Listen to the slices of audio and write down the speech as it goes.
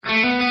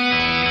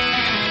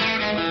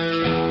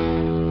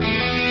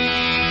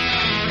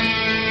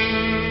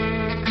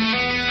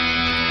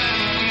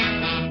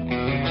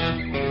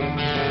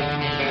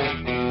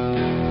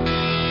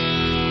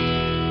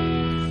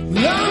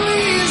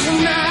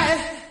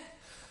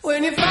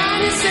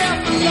find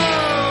yourself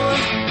alone,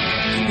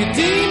 your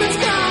demons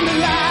come to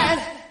light,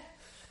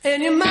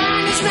 and your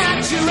mind is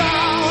not your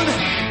own.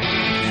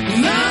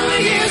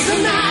 Lonely is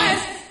the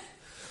night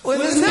when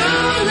there's no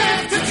one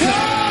left to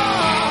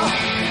call.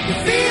 You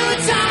feel the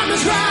time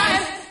is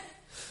right,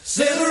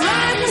 say the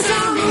writing's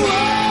on the wall,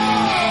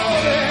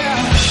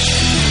 yeah.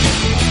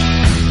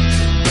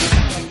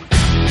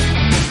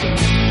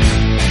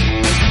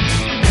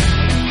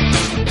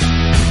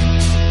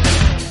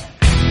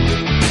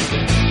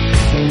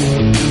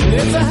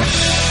 It's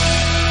a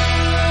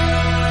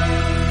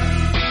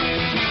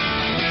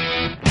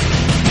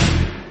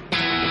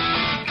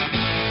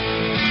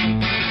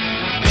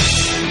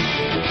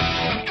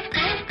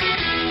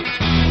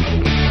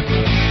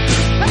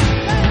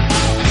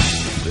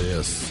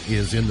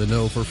is In the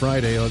Know for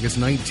Friday, August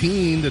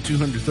 19, the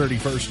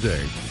 231st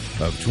day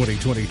of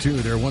 2022.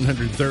 There are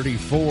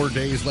 134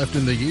 days left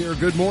in the year.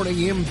 Good morning,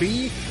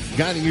 MB.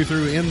 Guiding you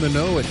through In the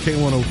Know at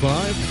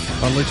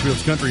K105 on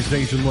Litchfield's Country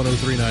Station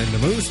 103.9 The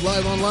Moose.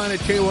 Live online at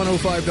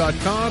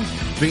K105.com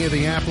via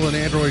the Apple and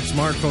Android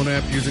smartphone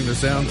app using the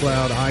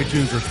SoundCloud,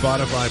 iTunes, or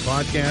Spotify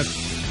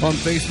podcast. On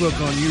Facebook,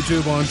 on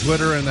YouTube, on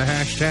Twitter, and the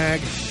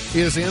hashtag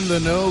is In the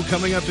Know.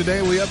 Coming up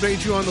today, we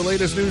update you on the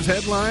latest news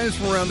headlines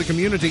from around the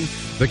community,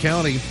 the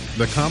county,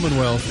 the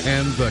Commonwealth,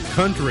 and the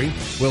country.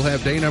 We'll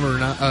have day number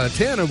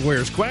 10 of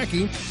Where's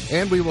Quacky,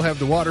 and we will have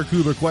the water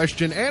cooler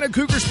question and a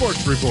Cougar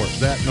Sports Report.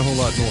 That and a whole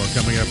lot more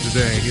coming up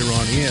today here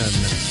on In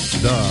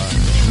the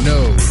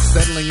Know.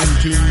 Settling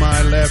into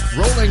my left,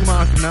 rolling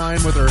Mach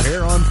 9 with her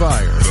hair on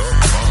fire,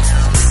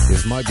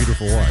 is my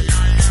beautiful wife,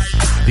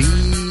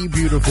 the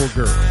beautiful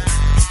girl.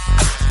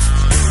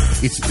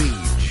 It's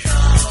Beach.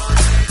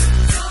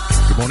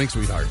 Good morning,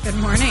 sweetheart. Good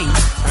morning.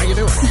 How you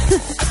doing?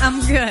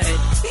 I'm good.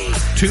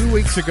 2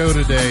 weeks ago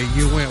today,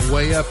 you went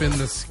way up in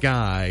the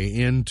sky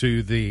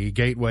into the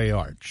Gateway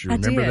Arch. You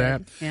remember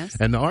that? Yes.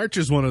 And the arch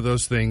is one of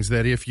those things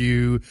that if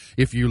you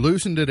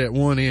loosened it at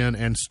one end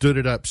and stood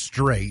it up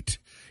straight,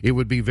 it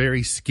would be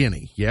very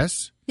skinny.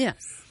 Yes? Yes.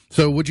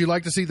 So would you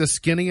like to see the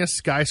skinniest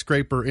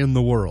skyscraper in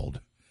the world?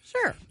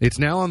 Sure. It's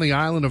now on the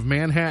island of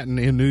Manhattan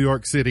in New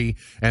York City,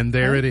 and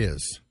there it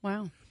is.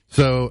 Wow.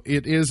 So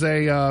it is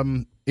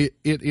it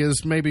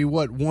is maybe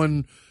what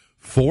 1/4,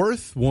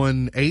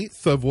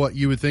 1/8 of what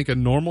you would think a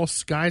normal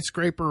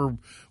skyscraper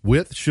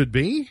width should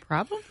be.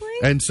 Probably.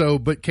 And so,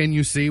 but can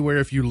you see where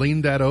if you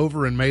leaned that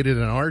over and made it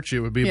an arch, it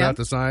would be about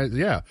the size?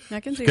 Yeah,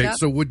 I can see that.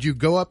 So would you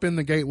go up in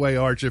the Gateway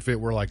Arch if it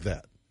were like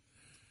that?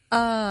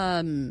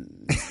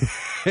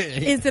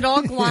 Is it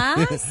all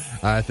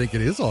glass? I think it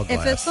is all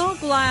glass. If it's all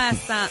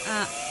glass,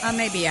 I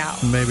may be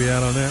out. Maybe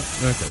out on that?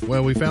 Okay.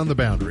 Well, we found the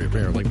boundary,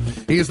 apparently.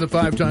 He is the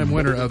 5-time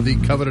winner of the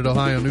coveted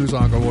Ohio News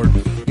Hawk Award.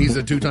 He's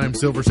a 2-time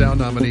Silver Sound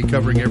nominee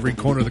covering every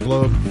corner of the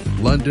globe.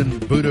 London,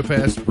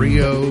 Budapest,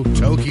 Rio,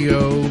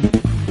 Tokyo,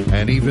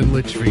 and even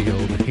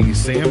Litchfield. He's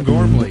Sam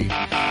Gormley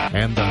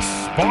and the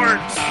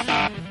Sparks.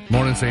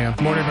 Morning, Sam.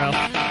 Morning, Ralph.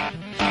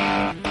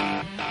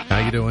 How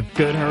you doing?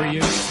 Good, how are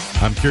you?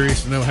 I'm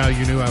curious to know how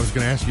you knew I was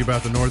going to ask you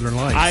about the Northern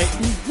Lights.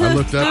 I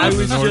looked up at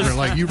the Northern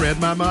Lights. You read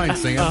my mind,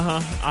 Sam.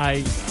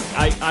 I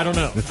don't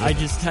know. I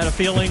just had a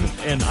feeling,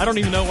 and I don't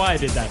even know why I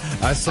did that.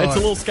 It's a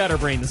little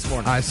scatterbrain this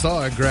morning. I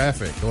saw a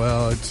graphic.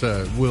 Well, it's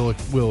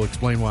we'll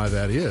explain why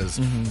that is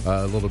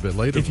a little bit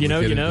later. If you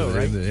know, you know,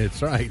 right?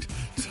 It's right.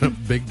 It's a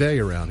big day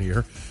around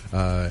here.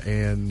 So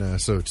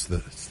it's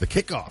the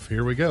kickoff.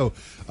 Here we go.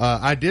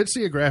 I did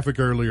see a graphic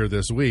earlier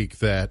this week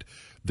that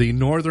the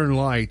Northern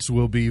Lights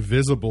will be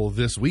visible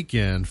this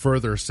weekend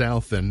further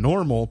south than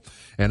normal,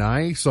 and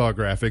I saw a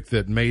graphic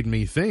that made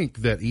me think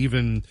that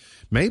even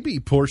maybe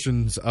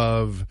portions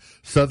of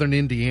southern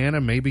Indiana,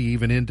 maybe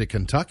even into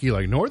Kentucky,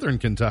 like northern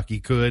Kentucky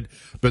could,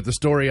 but the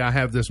story I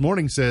have this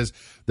morning says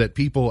that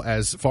people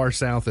as far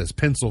south as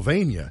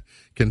Pennsylvania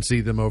can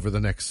see them over the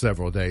next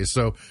several days.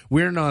 So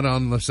we're not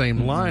on the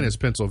same line as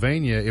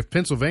Pennsylvania. If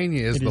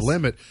Pennsylvania is the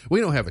limit, we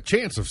don't have a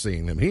chance of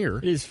seeing them here.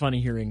 It is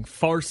funny hearing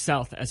far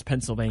south as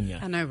Pennsylvania.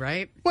 I know,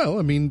 right? Well,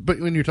 I mean, but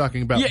when you're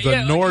talking about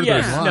the Northern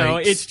Lights. No,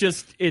 it's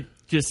just,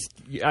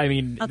 I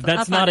mean,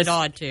 that's not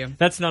odd too.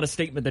 That's not a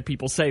statement that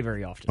people say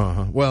very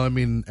often. Well, I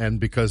mean, and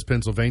because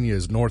Pennsylvania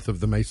is north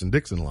of the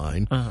Mason-Dixon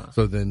line,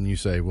 so then you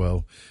say,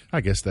 well, I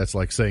guess that's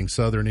like saying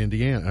southern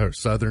Indiana or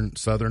southern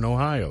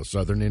Ohio,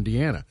 southern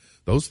Indiana.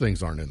 Those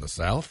things aren't in the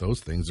South.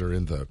 Those things are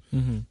in the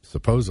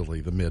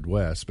supposedly the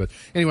Midwest. But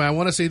anyway, I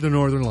want to see the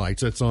Northern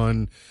Lights. It's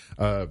on.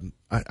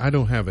 I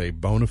don't have a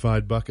bona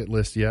fide bucket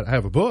list yet. I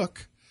have a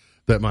book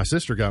that my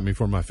sister got me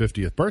for my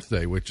 50th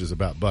birthday, which is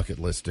about bucket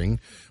listing,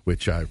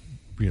 which I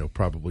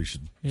probably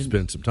should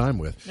spend some time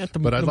with.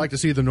 But I'd like to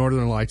see the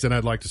Northern Lights, and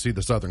I'd like to see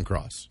the Southern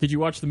Cross. Did you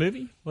watch the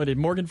movie? What, did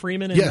Morgan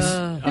Freeman? And, yes.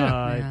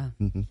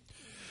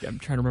 I'm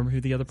trying to remember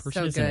who the other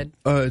person is. So good.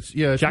 It's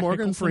Jack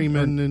Morgan Nicholson,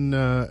 Freeman, and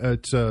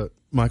it's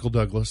Michael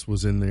Douglas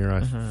was in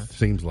there,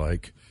 seems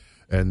like.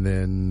 And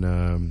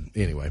then,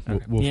 anyway,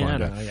 we'll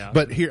find out. Yeah.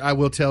 But here, I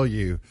will tell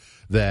you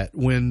that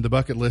when the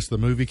Bucket List, the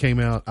movie came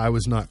out, I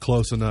was not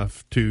close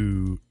enough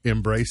to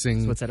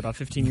embracing. So what's that, about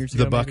 15 years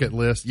ago? The Bucket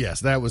List.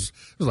 Yes, it was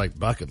like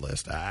Bucket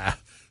List.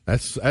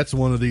 That's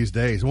one of these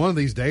days. One of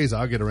these days,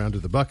 I'll get around to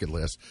the bucket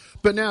list.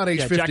 But now at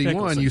age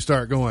 51, you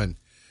start going,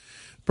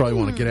 probably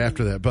want to get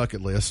after that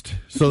bucket list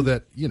so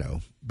that,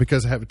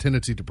 because I have a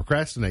tendency to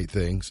procrastinate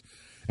things,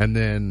 and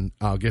then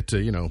I'll get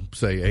to,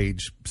 say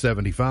age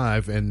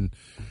 75, and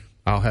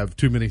I'll have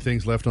too many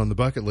things left on the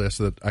bucket list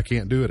that I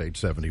can't do at age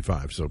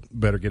 75. So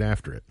better get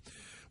after it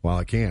while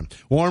I can.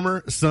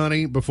 Warmer,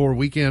 sunny before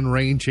weekend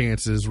rain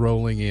chances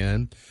rolling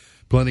in.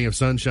 Plenty of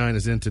sunshine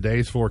is in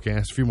today's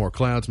forecast. A few more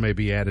clouds may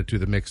be added to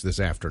the mix this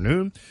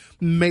afternoon.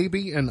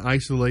 Maybe an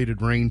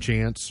isolated rain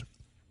chance.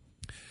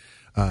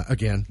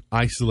 Again,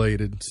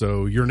 isolated,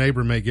 so your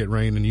neighbor may get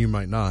rain and you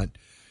might not.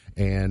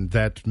 And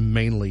that's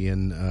mainly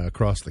in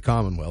across the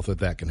Commonwealth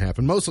that can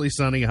happen. Mostly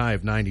sunny, high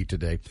of 90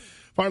 today.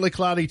 Partly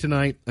cloudy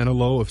tonight and a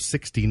low of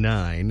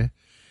 69.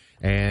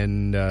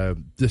 And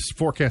this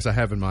forecast I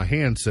have in my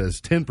hand says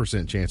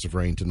 10% chance of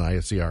rain tonight. I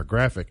see our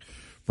graphic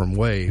from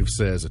Wave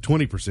says a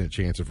 20%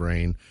 chance of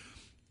rain.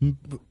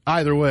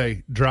 Either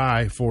way,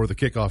 dry for the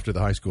kickoff to the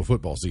high school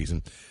football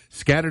season.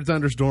 Scattered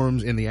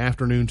thunderstorms in the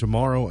afternoon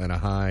tomorrow and a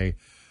high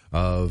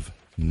of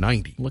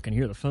 90. Looking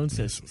here, the phone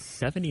says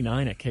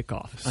 79 at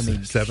kickoff.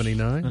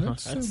 79? That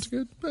sounds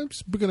good.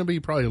 That's going to be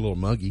probably a little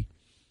muggy.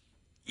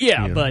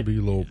 Yeah, but be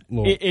a little...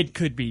 It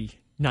could be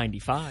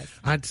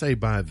 95. I'd say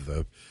by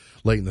the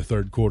late in the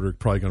third quarter,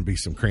 probably going to be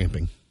some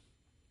cramping.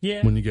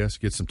 Yeah. When you guys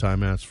get some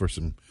timeouts for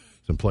some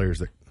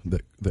players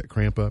that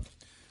cramp up.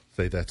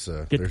 Say that's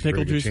get the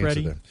pickle juice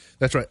ready.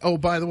 That's right. Oh,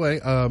 by the way,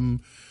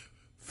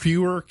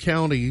 fewer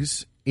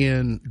counties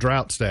in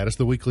drought status.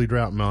 The weekly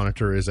drought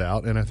monitor is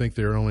out, and I think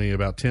there are only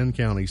about 10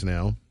 counties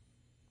now.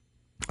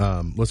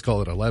 Let's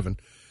call it 11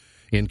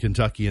 in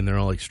Kentucky, and they're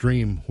all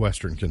extreme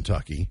western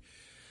Kentucky.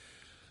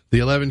 The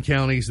 11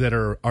 counties that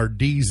are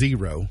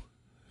D0.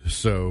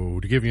 So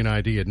to give you an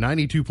idea,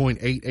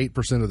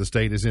 92.88% of the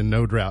state is in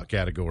no drought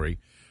category.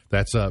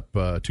 That's up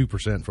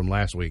 2% from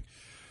last week.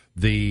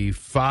 The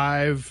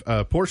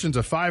portions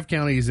of 5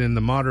 counties in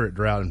the moderate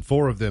drought, and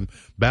 4 of them,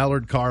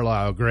 Ballard,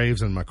 Carlisle,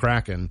 Graves, and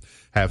McCracken,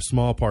 have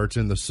small parts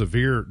in the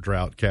severe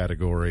drought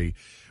category.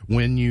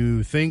 When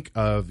you think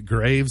of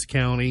Graves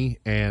County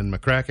and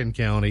McCracken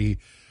County,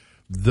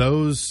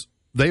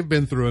 they've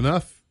been through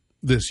enough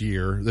this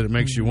year that it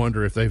makes you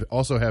wonder if they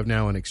also have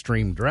now an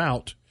extreme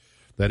drought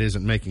that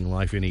isn't making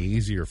life any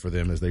easier for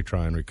them as they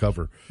try and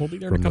recover. We'll be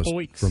there in a couple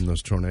weeks. From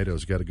those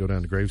tornadoes. Got to go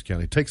down to Graves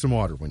County. Take some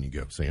water when you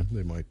go, Sam.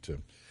 They might...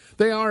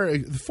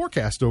 the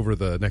forecast over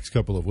the next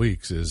couple of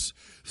weeks is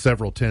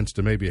several tenths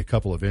to maybe a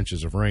couple of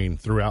inches of rain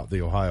throughout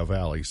the Ohio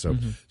Valley. So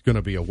it's going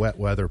to be a wet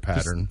weather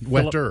pattern.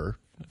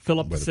 Fill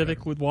up the Civic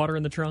pattern with water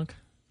in the trunk?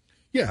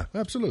 Yeah,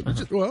 absolutely.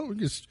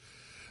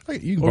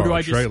 You can borrow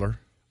a trailer.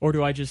 Or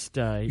do I just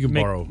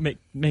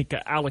make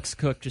Alex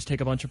Cook just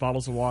take a bunch of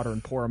bottles of water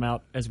and pour them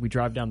out as we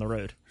drive down the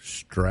road?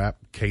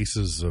 Strap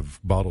cases of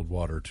bottled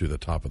water to the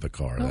top of the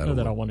car. I don't know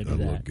that I want to do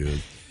that. Look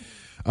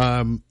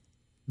good.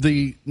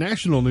 The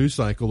national news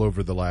cycle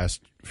over the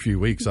last few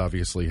weeks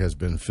obviously has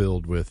been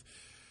filled with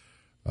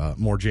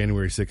more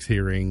January 6th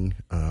hearing,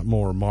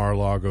 more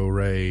Mar-a-Lago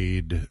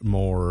raid,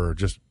 more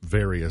just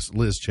various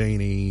Liz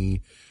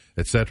Cheney,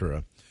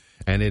 etc.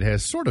 And it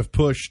has sort of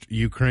pushed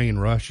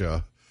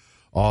Ukraine-Russia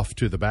off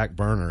to the back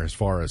burner as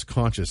far as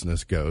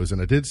consciousness goes.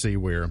 And I did see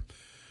where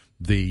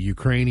the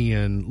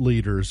Ukrainian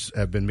leaders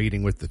have been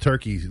meeting with the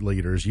Turkey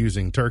leaders,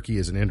 using Turkey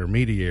as an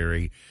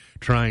intermediary,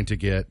 trying to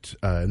get,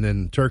 and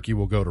then Turkey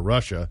will go to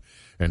Russia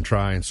and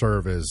try and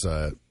serve as,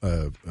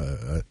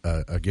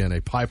 again, a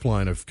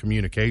pipeline of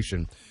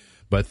communication.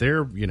 But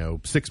they're,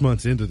 6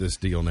 months into this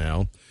deal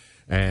now,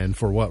 and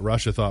for what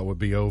Russia thought would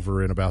be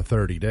over in about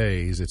 30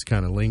 days, it's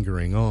kind of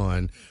lingering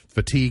on.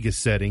 Fatigue is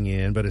setting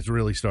in, but it's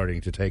really starting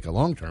to take a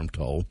long-term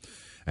toll.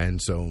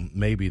 And so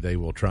maybe they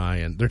will try,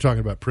 and they're talking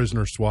about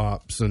prisoner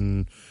swaps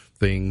and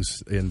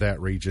things in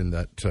that region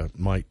that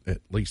might,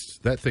 at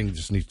least that thing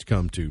just needs to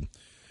come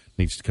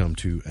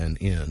to an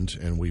end,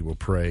 and we will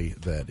pray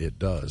that it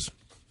does.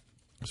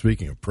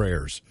 Speaking of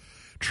prayers,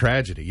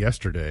 tragedy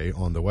yesterday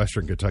on the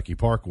Western Kentucky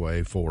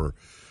Parkway for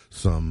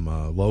some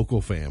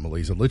local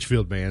families. A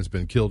Litchfield man's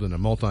been killed in a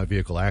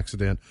multi-vehicle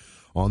accident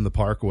on the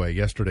parkway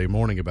yesterday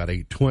morning about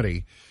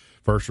 8:20.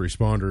 First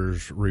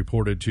responders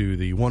reported to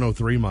the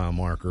 103-mile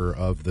marker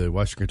of the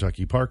Western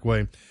Kentucky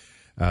Parkway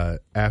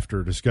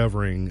after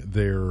discovering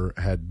there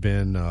had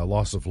been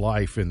loss of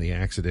life in the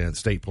accident.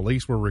 State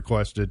police were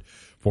requested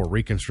for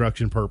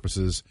reconstruction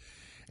purposes,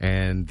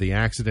 and the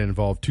accident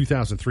involved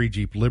 2003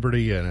 Jeep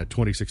Liberty and a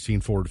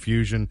 2016 Ford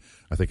Fusion.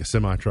 I think a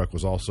semi-truck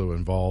was also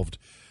involved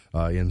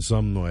in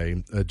some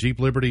way. A Jeep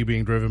Liberty,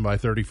 being driven by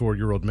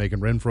 34-year-old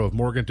Megan Renfro of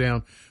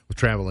Morgantown, was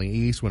traveling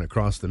east when it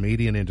crossed the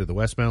median into the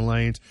westbound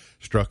lanes,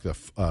 struck the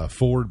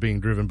Ford, being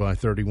driven by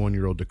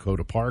 31-year-old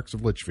Dakota Parks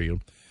of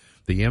Litchfield.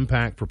 The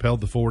impact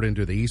propelled the Ford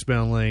into the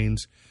eastbound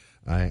lanes,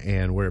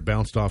 and where it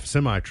bounced off a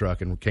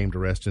semi-truck and came to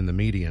rest in the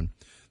median.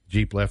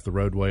 Jeep left the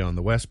roadway on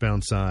the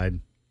westbound side,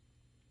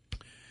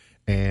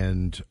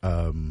 and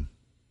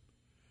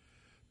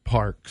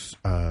Parks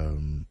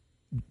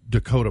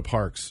Dakota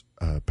Parks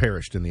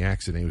perished in the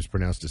accident. He was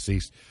pronounced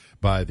deceased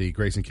by the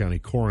Grayson County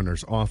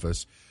Coroner's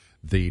Office.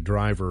 The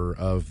driver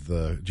of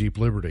the Jeep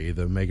Liberty,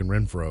 the Megan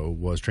Renfro,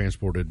 was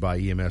transported by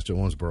EMS to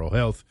Owensboro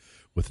Health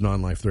with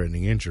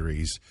non-life-threatening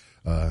injuries.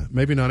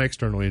 Maybe not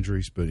external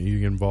injuries, but you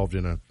get involved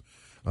in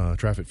a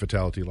traffic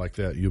fatality like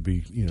that,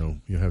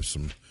 you'll have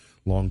some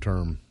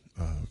long-term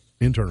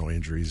internal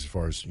injuries as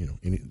far as,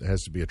 it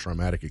has to be a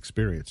traumatic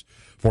experience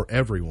for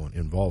everyone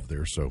involved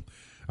there. So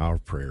our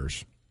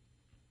prayers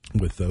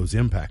with those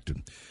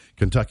impacted.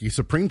 Kentucky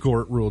Supreme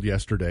Court ruled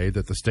yesterday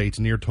that the state's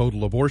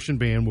near-total abortion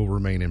ban will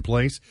remain in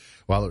place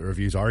while it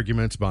reviews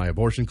arguments by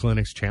abortion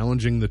clinics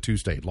challenging the two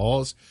state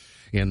laws.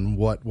 In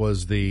what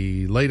was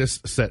the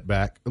latest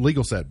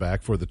legal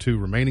setback for the two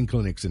remaining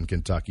clinics in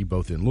Kentucky,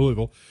 both in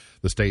Louisville,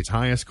 the state's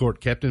highest court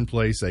kept in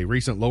place a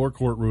recent lower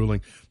court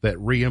ruling that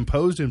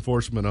reimposed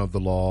enforcement of the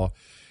law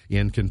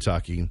in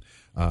Kentucky.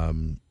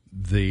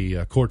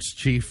 The court's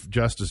Chief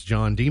Justice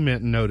John D.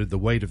 Minton noted the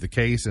weight of the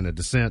case in a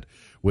dissent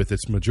with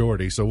its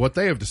majority. So what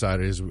they have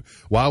decided is,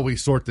 while we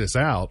sort this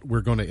out,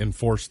 we're going to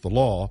enforce the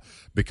law,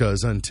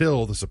 because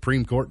until the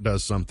Supreme Court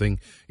does something,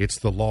 it's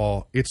the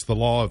law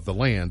of the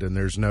land, and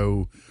there's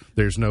no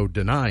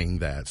denying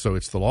that. So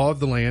it's the law of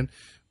the land.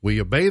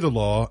 We obey the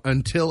law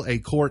until a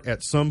court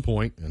at some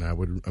point, and I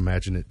would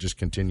imagine it just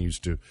continues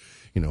to,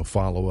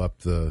 follow up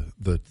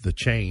the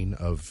chain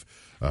of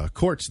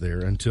courts there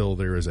until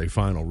there is a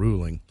final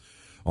ruling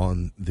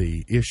on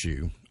the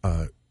issue.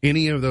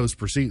 Any of those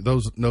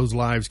those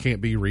lives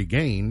can't be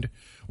regained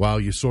while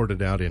you sort it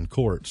out in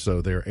court.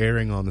 So they're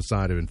erring on the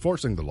side of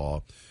enforcing the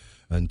law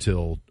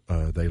until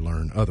they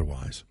learn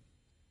otherwise.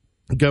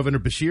 Governor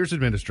Beshear's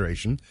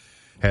administration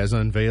has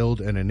unveiled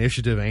an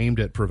initiative aimed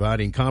at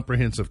providing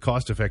comprehensive,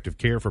 cost-effective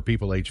care for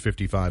people age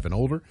 55 and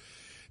older.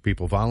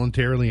 People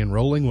voluntarily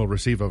enrolling will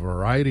receive a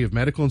variety of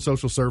medical and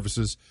social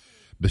services.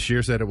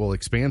 Beshear said it will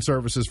expand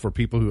services for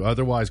people who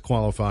otherwise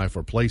qualify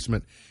for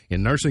placement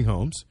in nursing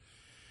homes.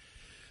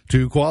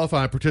 To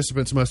qualify,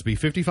 participants must be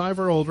 55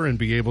 or older and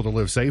be able to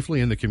live safely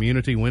in the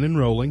community when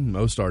enrolling.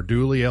 Most are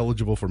duly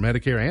eligible for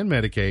Medicare and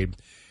Medicaid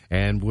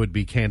and would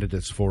be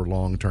candidates for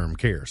long-term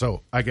care.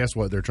 So I guess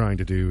what they're trying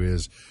to do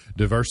is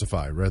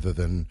diversify rather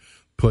than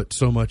put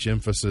so much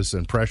emphasis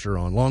and pressure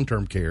on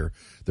long-term care.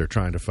 They're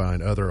trying to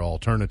find other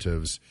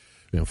alternatives.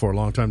 For a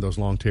long time, those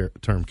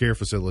long-term care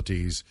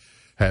facilities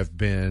have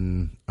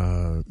been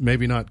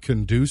maybe not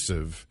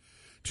conducive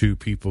to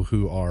people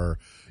who are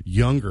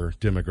younger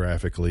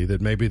demographically, that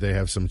maybe they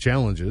have some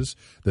challenges,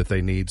 that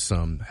they need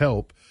some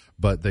help,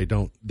 but they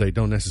don't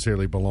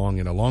necessarily belong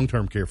in a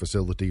long-term care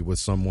facility with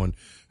someone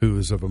who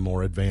is of a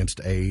more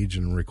advanced age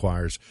and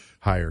requires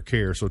higher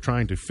care. So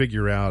trying to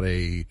figure out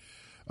a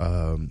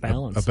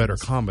better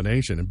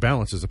combination, and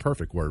balance is a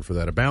perfect word for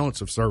that. A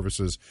balance of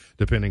services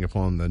depending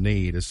upon the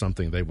need is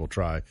something they will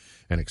try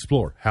and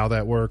explore. How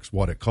that works,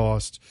 what it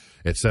costs,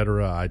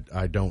 etc.,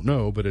 I don't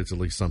know, but it's at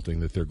least something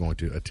that they're going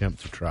to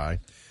attempt to try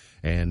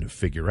and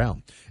figure out.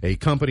 A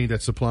company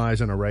that supplies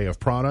an array of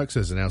products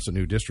has announced a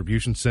new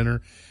distribution center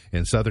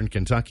in southern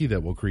Kentucky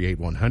that will create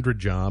 100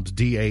 jobs.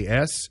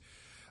 DAS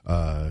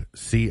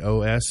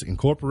COS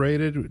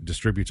Incorporated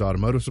distributes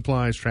automotive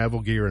supplies,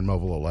 travel gear, and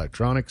mobile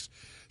electronics.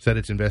 Said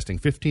it's investing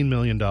 $15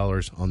 million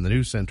on the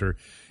new center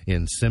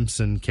in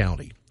Simpson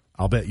County.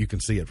 I'll bet you can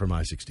see it from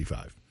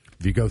I-65.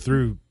 If you go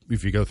through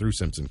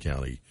Simpson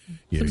County,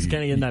 Simpson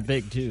County isn't that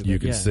big too. You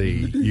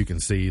can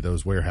see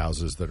those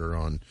warehouses that are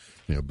on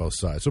both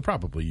sides. So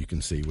probably you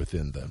can see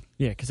within the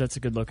because that's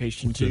a good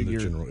location too. The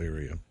general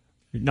area.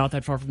 You're not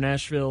that far from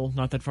Nashville,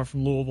 not that far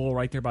from Louisville,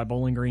 right there by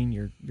Bowling Green.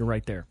 You're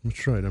right there.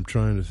 That's right. I'm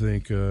trying to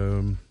think.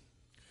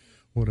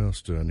 What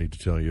else do I need to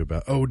tell you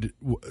about?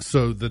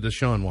 So the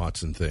Deshaun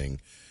Watson thing.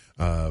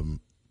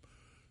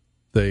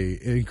 They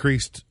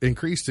increased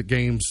the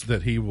games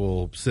that he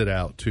will sit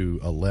out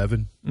to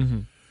 11,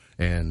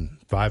 and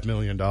 $5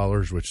 million,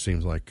 which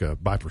seems like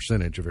by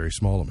percentage a very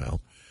small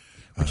amount,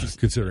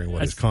 considering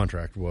what his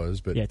contract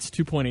was. But it's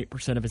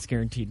 2.8% of his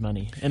guaranteed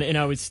money. And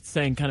I was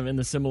saying, kind of in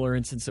the similar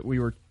instance that we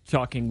were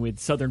talking with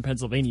Southern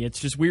Pennsylvania, it's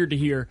just weird to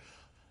hear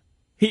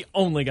he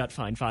only got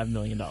fined $5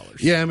 million.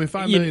 Yeah, I mean,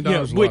 $5 million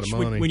is a lot of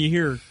money. When you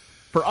hear.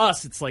 For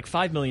us, it's like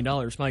 $5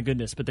 million, my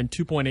goodness, but then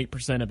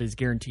 2.8% of his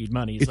guaranteed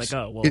money is it's a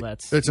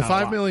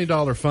 $5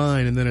 million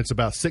fine, and then it's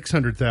about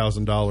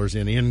 $600,000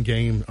 in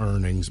in-game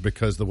earnings,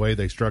 because the way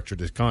they structured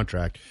his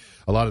contract,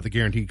 a lot of the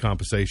guaranteed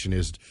compensation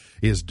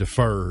is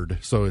deferred,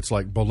 so it's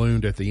like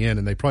ballooned at the end,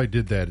 and they probably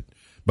did that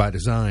by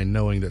design,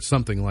 knowing that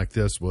something like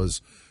this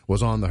was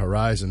on the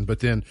horizon.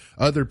 But then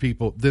other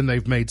people,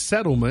 they've made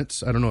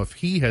settlements. I don't know if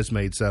he has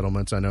made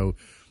settlements. I know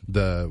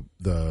the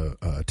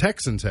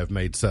Texans have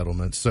made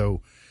settlements,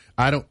 so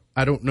I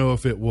don't know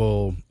if it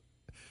will.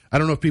 I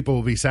don't know if people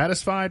will be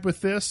satisfied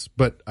with this,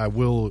 but I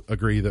will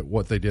agree that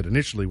what they did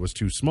initially was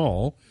too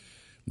small.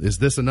 Is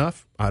this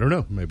enough? I don't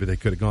know. Maybe they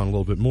could have gone a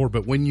little bit more.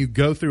 But when you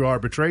go through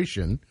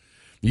arbitration,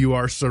 you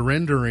are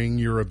surrendering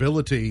your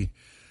ability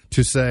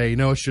to say,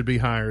 no, it should be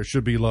higher, it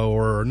should be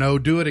lower, or no,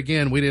 do it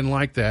again, we didn't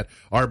like that.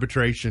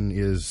 Arbitration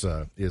is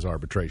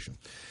arbitration.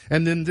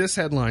 And then this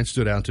headline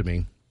stood out to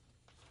me.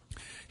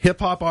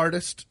 Hip-hop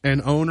artist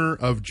and owner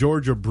of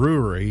Georgia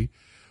Brewery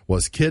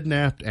was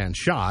kidnapped and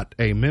shot.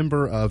 A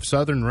member of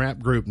Southern rap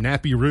group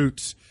Nappy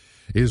Roots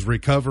is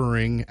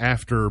recovering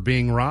after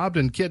being robbed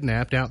and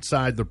kidnapped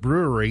outside the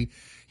brewery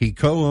he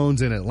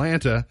co-owns in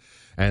Atlanta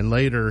and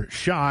later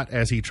shot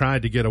as he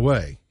tried to get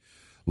away.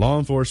 Law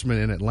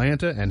enforcement in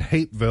Atlanta and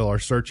Hapeville are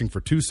searching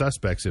for 2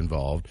 suspects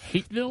involved.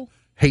 Hapeville?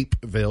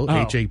 Hapeville,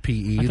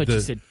 H-A-P-E. I thought you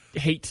said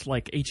hate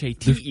like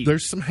H-A-T-E.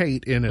 There's some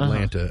hate in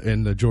Atlanta,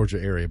 in the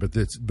Georgia area,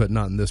 but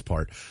not in this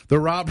part. The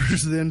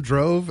robbers then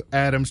drove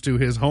Adams to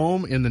his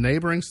home in the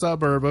neighboring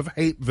suburb of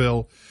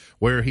Hapeville,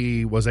 where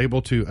he was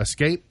able to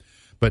escape,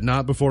 but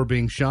not before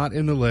being shot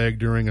in the leg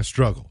during a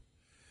struggle.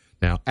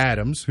 Now,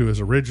 Adams, who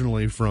is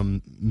originally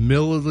from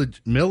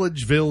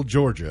Milledgeville,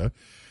 Georgia,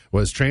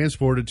 was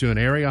transported to an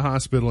area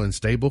hospital in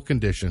stable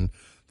condition.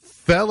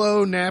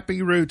 Fellow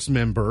Nappy Roots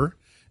member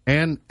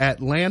and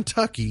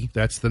Atlantucky,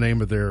 that's the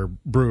name of their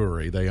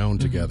brewery they own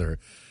together,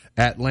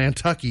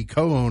 Atlantucky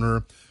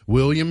co-owner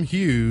William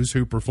Hughes,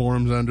 who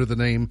performs under the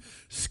name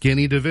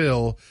Skinny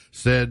DeVille,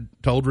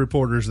 told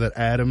reporters that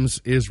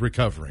Adams is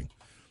recovering.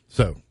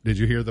 So, did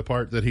you hear the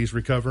part that he's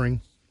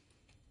recovering?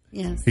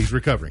 Yes. He's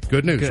recovering.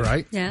 Good news,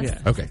 right? Yes.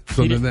 Yeah. Okay,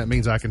 so then that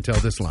means I can tell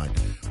this line.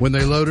 When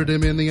they loaded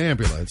him in the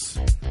ambulance,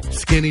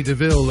 Skinny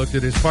DeVille looked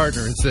at his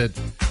partner and said,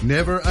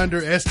 "Never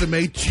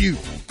underestimate you."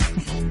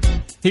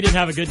 He didn't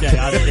have a good day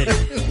either, did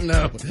he?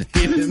 No,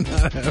 he did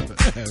not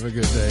have a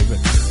good day, but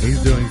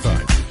he's doing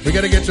fine. We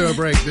got to get to a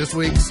break. This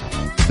week's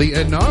the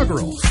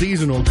inaugural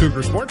seasonal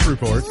Cougar Sports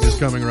Report is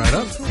coming right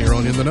up here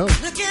on In the Know.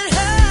 Look at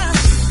her.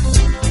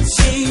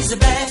 She's a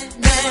bad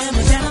man.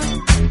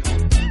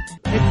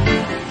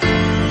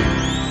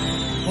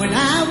 When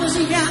I was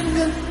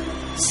younger,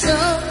 so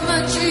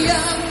much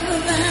younger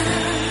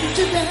than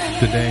today.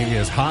 Today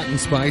is hot and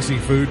spicy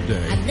food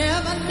day. I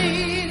never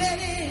needed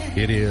it.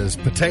 It is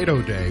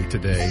potato day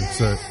today.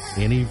 So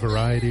any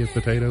variety of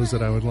potatoes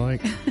that I would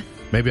like.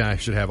 Maybe I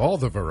should have all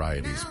the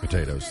varieties of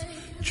potatoes.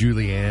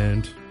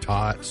 Julienne,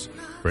 tots,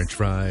 French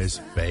fries,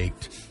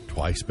 baked,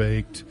 twice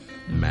baked,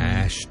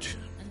 mashed,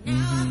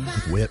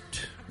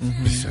 whipped.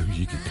 So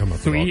you could come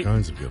up with all Sweet.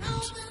 kinds of good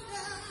ones.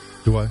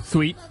 Do I?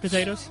 Sweet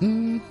potatoes?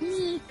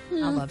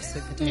 I love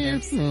sweet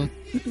potatoes.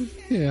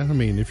 Yeah, I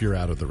mean, if you're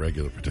out of the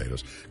regular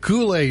potatoes.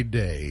 Kool-Aid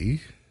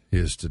Day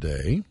is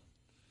today.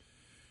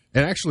 It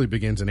actually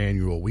begins an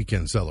annual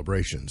weekend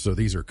celebration. So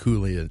these are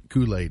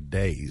Kool-Aid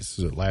days.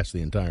 So it lasts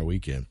the entire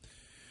weekend.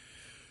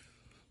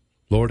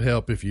 Lord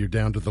help if you're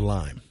down to the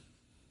lime.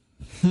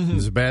 It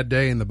was a bad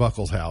day in the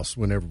Buckles house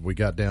whenever we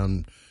got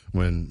down.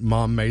 When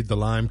Mom made the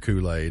lime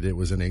Kool-Aid, it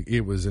was an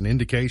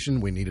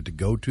indication we needed to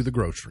go to the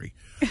grocery.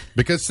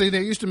 Because, see,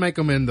 they used to make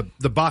them in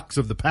the box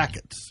of the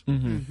packets.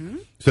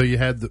 So you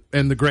had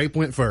the grape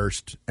went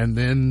first, and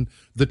then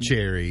the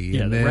cherry,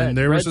 and then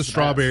there was a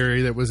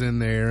strawberry that was in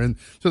there. And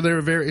so there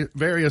were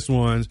various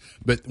ones.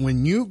 But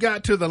when you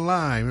got to the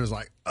lime, it was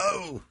like,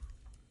 oh,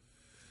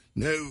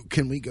 no,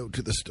 can we go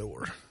to the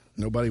store?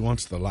 Nobody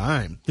wants the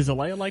lime. Does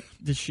Alea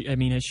has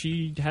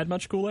she had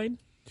much Kool-Aid?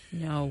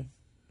 No.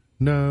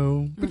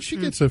 No, but she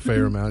gets a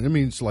fair amount. I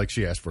mean, it's like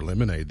she asked for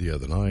lemonade the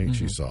other night.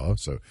 She saw,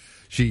 so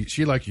she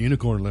liked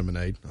unicorn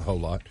lemonade a whole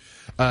lot.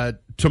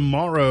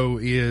 Tomorrow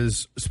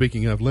is,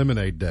 speaking of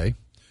Lemonade Day,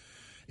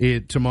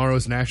 tomorrow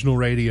is National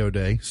Radio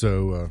Day,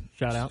 so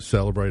shout out,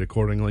 celebrate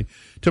accordingly.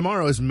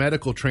 Tomorrow is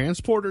Medical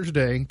Transporters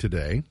Day.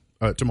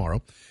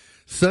 Tomorrow,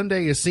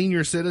 Sunday is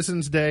Senior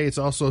Citizens Day. It's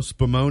also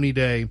Spumoni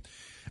Day,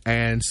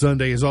 and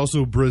Sunday is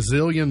also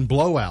Brazilian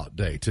Blowout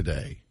Day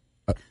today.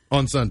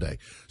 On Sunday.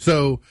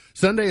 So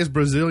Sunday is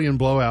Brazilian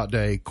Blowout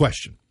Day.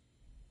 Question.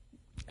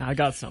 I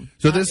got some.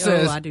 So this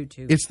says I do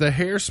too. It's the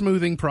hair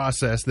smoothing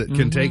process that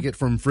can take it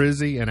from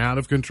frizzy and out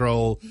of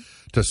control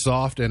to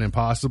soft and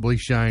impossibly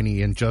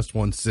shiny in just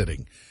one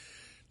sitting.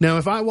 Now,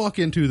 if I walk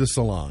into the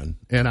salon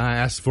and I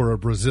ask for a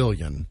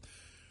Brazilian,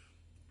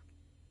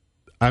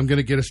 I'm going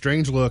to get a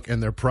strange look,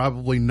 and they're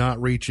probably not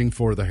reaching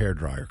for the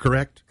hairdryer,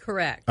 correct?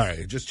 Correct. All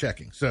right, just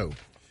checking. So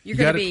You're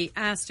going to be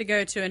asked to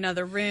go to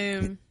another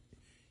room.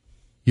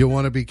 You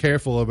want to be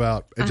careful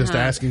about just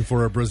asking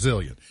for a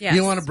Brazilian. Yes.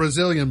 You want a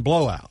Brazilian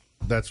blowout.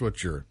 That's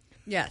what you're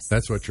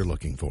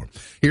looking for.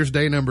 Here's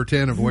day number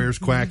 10 of Where's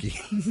Quacky.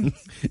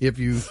 If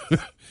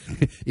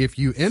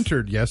you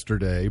entered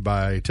yesterday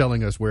by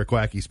telling us where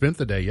Quacky spent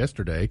the day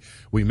yesterday,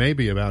 we may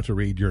be about to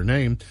read your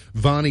name.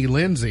 Vonnie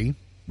Lindsay,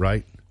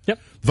 right? Yep.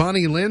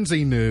 Vonnie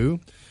Lindsay knew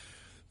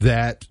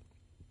that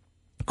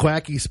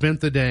Quacky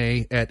spent the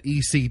day at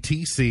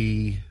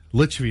ECTC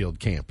Litchfield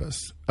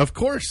campus. Of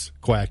course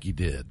Quacky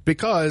did,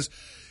 because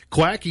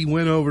Quacky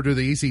went over to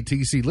the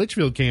ECTC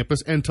Litchfield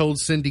campus and told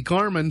Cindy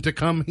Carmen to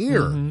come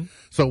here.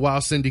 So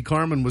while Cindy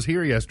Carmen was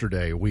here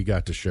yesterday, we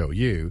got to show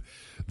you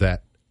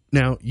that.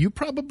 Now, you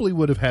probably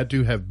would have had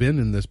to have been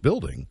in this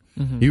building.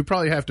 You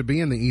probably have to be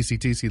in the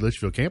ECTC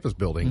Litchfield campus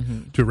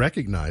building to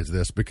recognize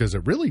this, because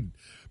it really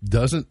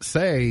doesn't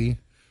say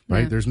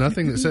right? There's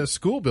nothing that says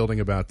school building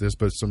about this,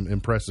 but some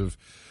impressive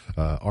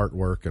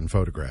artwork and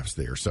photographs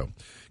there. So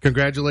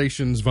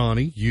congratulations,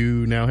 Vonnie.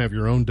 You now have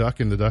your own duck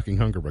in the Ducking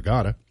Hunger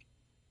Regatta,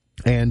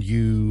 and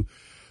you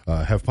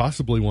have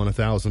possibly won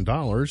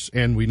 $1,000,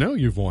 and we know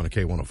you've won a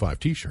K105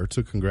 T-shirt,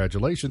 so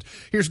congratulations.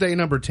 Here's day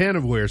number 10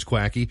 of Where's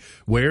Quacky.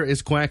 Where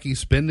is Quacky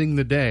spending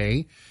the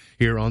day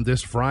here on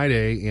this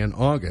Friday in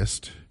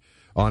August?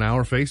 On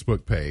our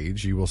Facebook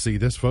page, you will see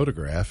this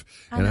photograph.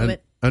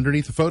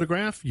 Underneath the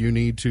photograph, you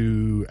need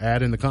to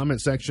add in the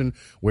comment section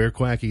where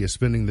Quacky is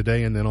spending the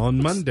day, and then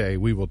on Monday,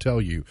 we will tell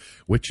you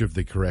which of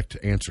the correct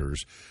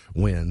answers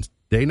wins.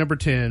 Day number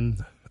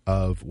 10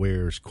 of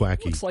Where's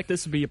Quacky. Looks like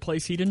this would be a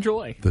place he'd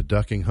enjoy. The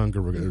Ducking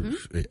Hunger Regatta.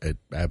 It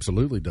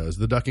absolutely does.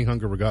 The Ducking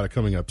Hunger Regatta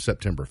coming up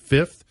September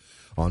 5th.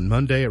 On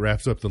Monday, it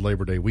wraps up the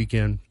Labor Day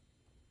weekend,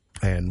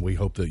 and we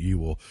hope that you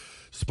will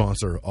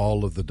sponsor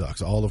all of the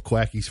ducks. All of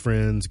Quacky's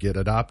friends get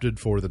adopted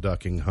for the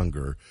Ducking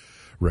Hunger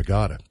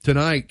Regatta.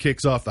 Tonight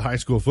kicks off the high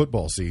school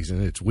football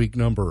season. It's week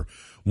number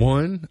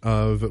 1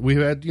 of, we've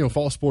had,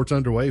 fall sports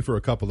underway for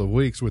a couple of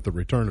weeks with the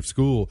return of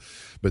school,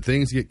 but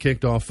things get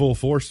kicked off full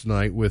force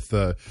tonight with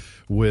the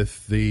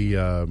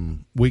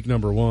week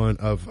number 1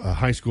 of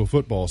high school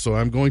football. So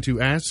I'm going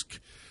to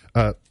ask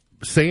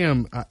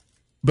Sam,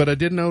 but I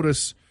did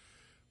notice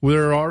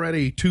there are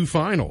already 2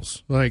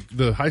 finals. Like,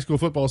 the high school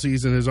football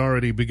season has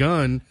already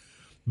begun.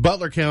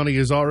 Butler County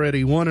is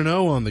already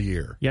 1-0 on the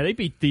year. Yeah, they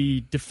beat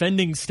the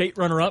defending state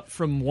runner-up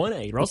from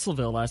 1A,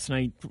 Russellville, last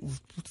night,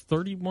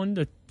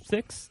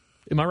 31-6.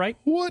 Am I right?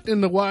 What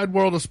in the wide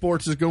world of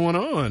sports is going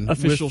on?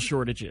 Official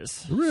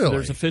shortages. Really?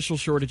 There's official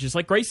shortages.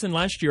 Like Grayson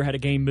last year had a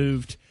game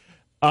moved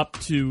up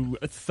to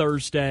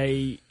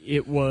Thursday.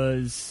 It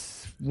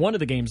was one of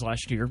the games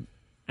last year,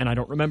 and I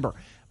don't remember.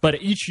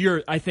 But each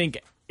year, I think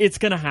it's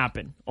going to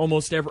happen.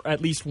 At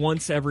least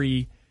once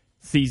every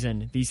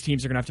season, these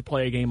teams are going to have to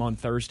play a game on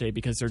Thursday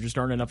because there just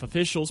aren't enough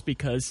officials,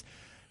 because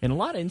in a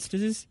lot of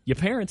instances, your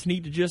parents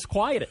need to just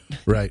quiet it.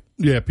 Right.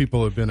 Yeah,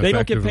 people have been they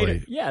effectively... Don't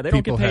get paid, they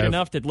don't get paid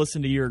enough to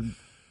listen to your...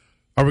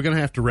 Are we going to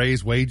have to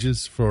raise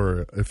wages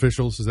for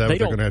officials? Is that what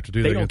they're going to have to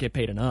do? They don't get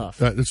paid enough.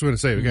 That's what I'm going to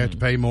say. We're going to have to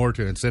pay more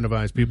to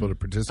incentivize people to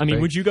participate. I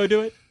mean, would you go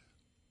do it?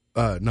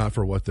 Not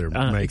for what they're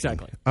making.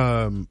 Exactly.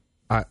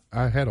 I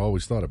had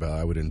always thought about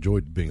I would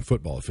enjoy being a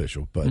football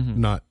official, but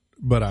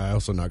But I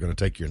also not going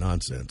to take your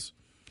nonsense.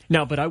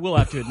 No, but I will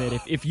have to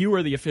admit, if you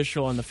were the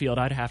official on the field,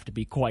 I'd have to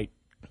be quite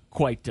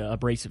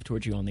abrasive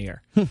towards you on the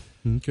air.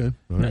 Okay.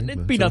 All right.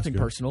 It'd be nothing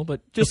personal, but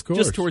just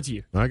towards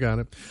you. I got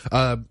it.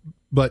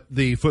 But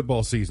the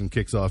football season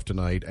kicks off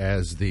tonight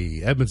as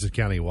the Edmonson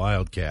County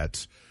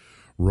Wildcats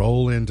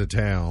roll into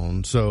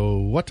town. So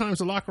what time's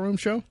the locker room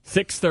show?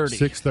 6:30.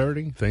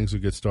 6:30. Things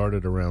will get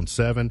started around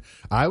 7.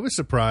 I was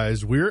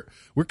surprised. We're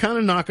kind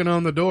of knocking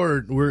on the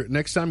door.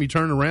 Next time you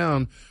turn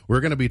around,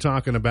 we're going to be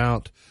talking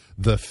about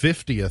the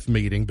 50th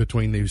meeting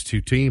between these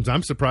two teams.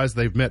 I'm surprised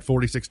they've met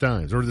 46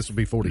 times, or this will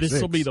be 46.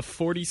 This will be the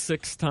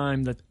 46th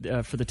time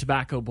that for the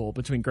Tobacco Bowl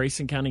between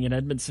Grayson County and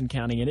Edmonson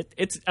County. And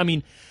it's I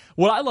mean,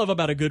 what I love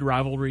about a good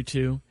rivalry,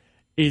 too,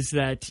 is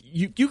that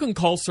you can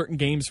call certain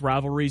games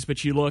rivalries,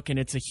 but you look and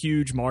it's a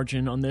huge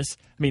margin on this.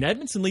 I mean,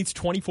 Edmonson leads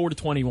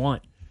 24-21.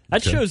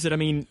 That shows that, I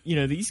mean,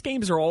 these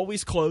games are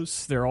always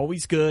close. They're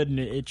always good, and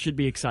it should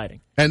be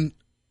exciting. And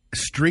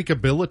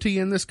streakability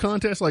in this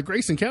contest, like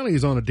Grayson County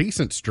is on a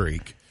decent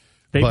streak.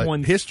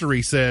 But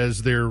history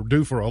says they're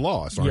due for a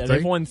loss, aren't they? Yeah,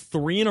 they've won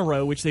 3 in a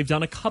row, which they've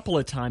done a couple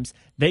of times.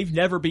 They've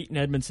never beaten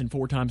Edmonson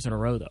 4 times in a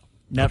row, though.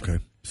 Never.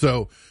 Okay.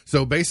 So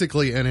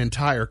basically an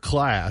entire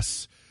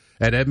class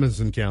at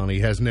Edmonson County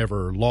has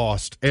never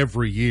lost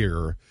every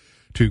year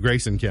to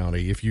Grayson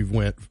County if you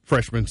went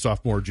freshman,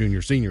 sophomore,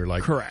 junior, senior.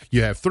 Like, correct.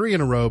 You have 3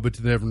 in a row, but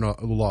you never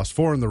lost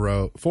 4 in a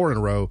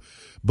row.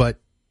 But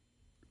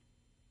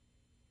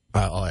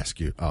I'll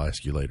ask you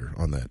later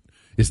on that.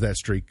 Is the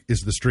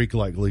streak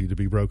likely to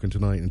be broken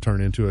tonight and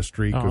turn into a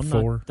streak of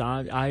 4?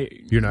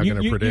 You're not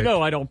going to predict?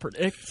 I don't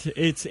predict.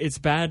 It's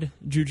bad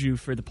juju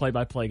for the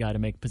play-by-play guy to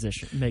make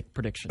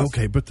predictions.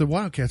 Okay, but the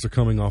Wildcats are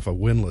coming off a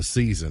winless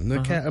season.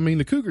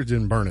 The Cougars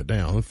didn't burn it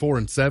down,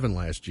 4-7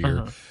 last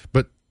year.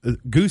 But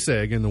goose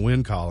egg in the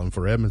win column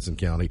for Edmonson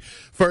County.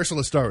 First,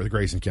 let's start with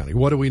Grayson County.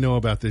 What do we know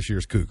about this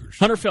year's Cougars?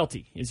 Hunter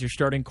Felty is your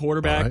starting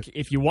quarterback. Right.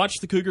 If you watched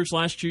the Cougars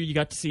last year, you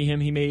got to see him.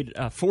 He made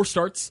 4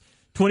 starts.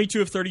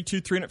 22 of 32,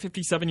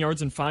 357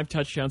 yards and 5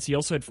 touchdowns. He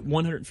also had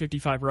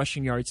 155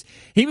 rushing yards.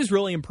 He was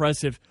really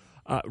impressive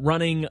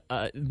running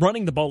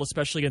the ball,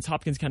 especially against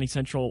Hopkins County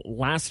Central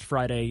last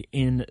Friday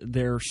in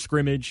their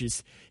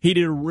scrimmages. He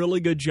did a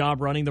really good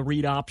job running the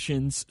read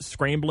options,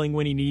 scrambling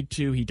when he needed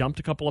to. He dumped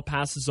a couple of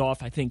passes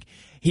off. I think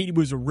he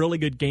was a really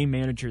good game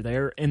manager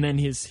there. And then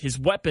his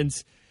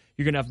weapons,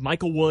 you're going to have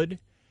Michael Wood.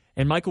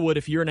 And Michael Wood,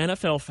 if you're an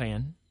NFL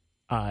fan,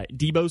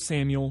 Deebo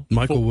Samuel.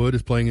 Michael Wood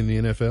is playing in the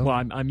NFL?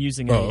 Well, I'm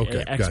using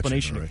an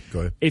explanation. Gotcha. All right. Go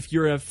ahead. If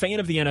you're a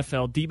fan of the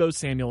NFL, Deebo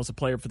Samuel is a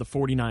player for the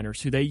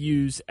 49ers who they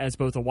use as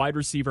both a wide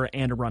receiver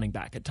and a running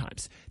back at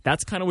times.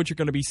 That's kind of what you're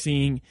going to be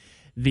seeing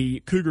the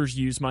Cougars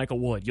use Michael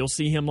Wood. You'll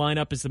see him line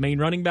up as the main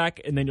running back,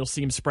 and then you'll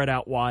see him spread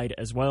out wide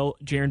as well.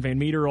 Jaron Van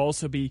Meter will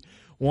also be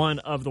one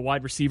of the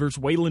wide receivers.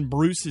 Waylon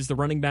Bruce is the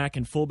running back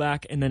and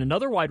fullback, and then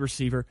another wide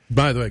receiver.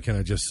 By the way, can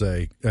I just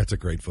say, that's a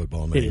great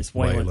football name. It is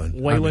Waylon.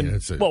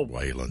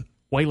 Waylon.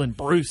 Waylon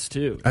Bruce,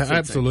 too.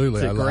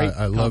 Absolutely. I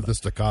love combo. the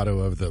staccato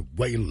of the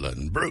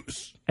Waylon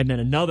Bruce. And then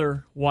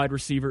another wide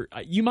receiver.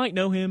 You might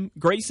know him,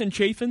 Grayson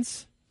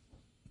Chaffins.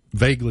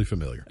 Vaguely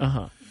familiar.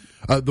 Uh-huh.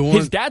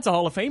 His dad's a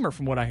Hall of Famer,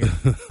 from what I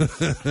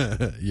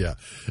hear. Yeah.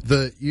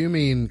 You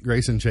mean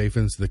Grayson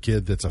Chaffins, the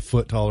kid that's a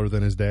foot taller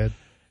than his dad?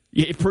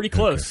 Yeah, pretty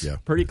close. Okay, yeah.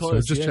 Pretty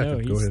close. So just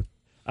checking. Go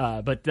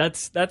ahead. But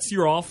that's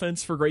your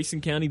offense for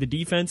Grayson County. The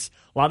defense,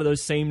 a lot of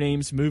those same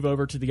names move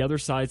over to the other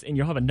sides, and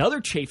you'll have another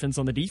Chaffins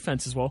on the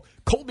defense as well,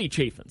 Colby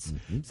Chaffins.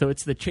 Mm-hmm. So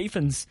it's the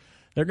Chaffins.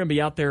 They're going to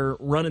be out there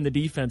running the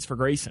defense for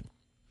Grayson.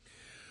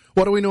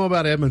 What do we know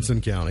about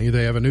Edmonson County?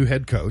 They have a new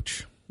head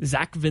coach.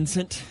 Zach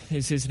Vincent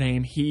is his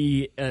name.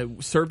 He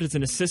served as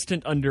an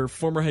assistant under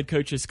former head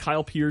coaches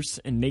Kyle Pierce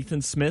and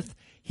Nathan Smith.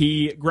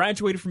 He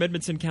graduated from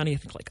Edmonson County, I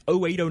think, like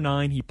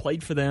 08-09. He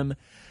played for them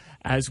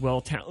as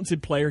well.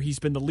 Talented player. He's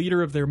been the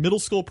leader of their middle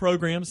school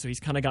program, so he's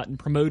kind of gotten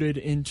promoted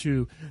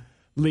into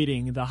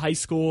leading the high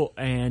school.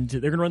 And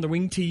they're going to run the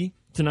wing tee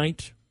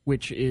tonight,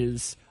 which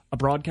is a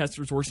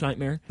broadcaster's worst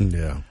nightmare.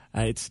 Yeah.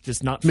 It's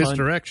just not fun.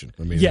 Misdirection.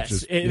 I mean,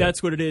 yes,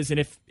 that's what it is. And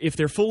if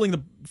they're fooling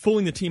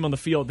the team on the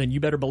field, then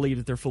you better believe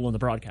that they're fooling the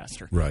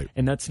broadcaster. Right.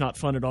 And that's not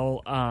fun at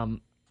all.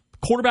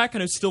 Quarterback, I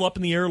know, still up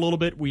in the air a little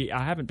bit.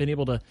 I haven't been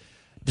able to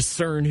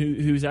discern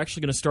who's actually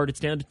going to start. It's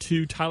down to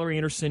two, Tyler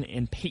Anderson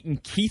and Peyton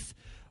Keith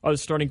are the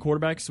starting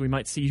quarterbacks, so we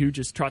might see who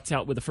just trots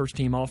out with the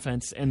first-team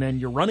offense. And then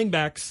your running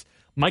backs,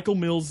 Michael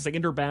Mills,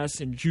 Xander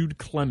Bass, and Jude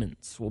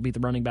Clemens will be the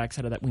running backs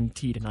out of that wing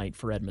tee tonight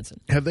for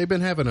Edmonton. Have they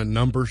been having a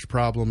numbers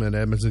problem in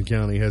Edmonton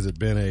County? Has it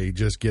been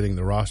just getting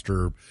the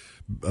roster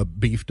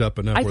beefed up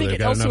enough where they've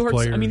got enough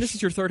players? I mean, this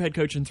is your third head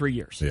coach in 3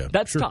 years. Yeah,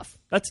 That's sure. tough.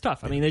 That's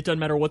tough. I mean, it doesn't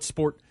matter what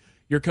sport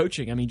you're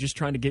coaching. I mean, just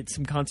trying to get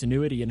some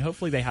continuity, and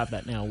hopefully they have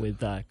that now with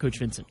Coach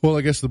Vincent. Well,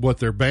 I guess what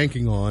they're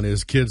banking on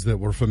is kids that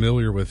were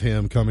familiar with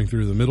him coming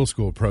through the middle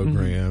school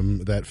program.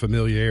 Mm-hmm. That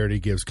familiarity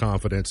gives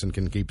confidence and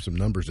can keep some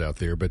numbers out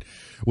there. But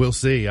we'll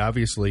see.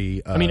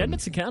 Obviously, I mean,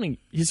 Edmonton County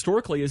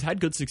historically has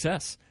had good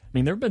success. I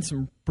mean, there have been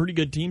some pretty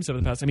good teams over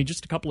the past. I mean,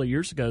 just a couple of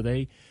years ago,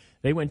 they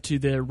went to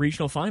the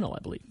regional final, I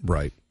believe.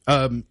 Right.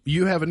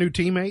 You have a new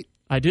teammate?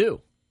 I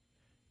do.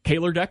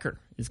 Kaylor Decker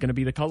is going to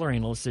be the color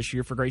analyst this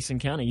year for Grayson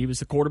County. He was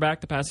the quarterback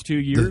the past 2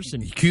 years.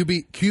 And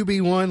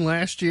QB1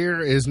 last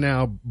year is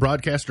now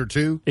broadcaster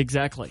 2.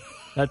 Exactly.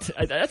 That's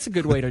a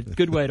good way to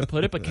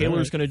put it. But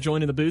Kaylor's going to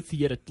join in the booth.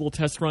 He had a little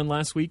test run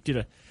last week. Did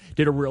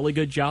a really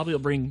good job. He'll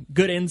bring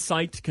good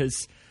insight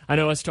because I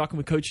know I was talking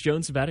with Coach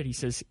Jones about it. He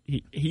says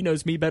he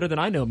knows me better than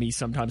I know me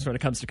sometimes when it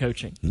comes to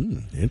coaching.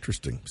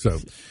 Interesting. So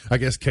I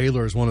guess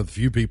Kaylor is one of the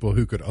few people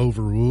who could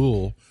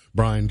overrule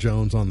Brian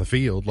Jones on the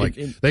field. Like,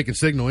 they could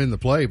signal in the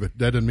play, but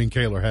that doesn't mean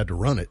Kaylor had to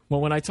run it. Well,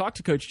 when I talked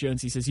to Coach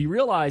Jones, he says he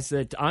realized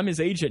that I'm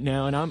his agent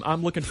now, and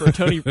I'm looking for a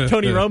Tony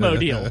Romo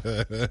deal.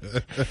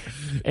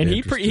 And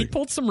he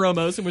pulled some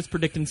Romos and was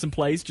predicting some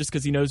plays just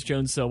because he knows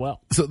Jones so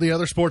well. So the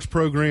other sports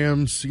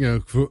programs,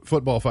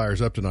 football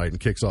fires up tonight and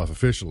kicks off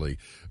officially,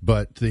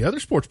 but the other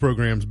sports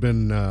programs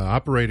been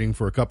operating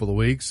for a couple of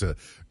weeks.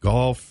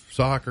 Golf,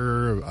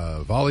 soccer,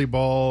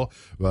 volleyball.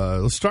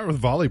 Let's start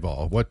with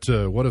volleyball.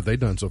 What have they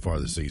done so far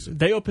this season?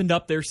 They opened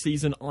up their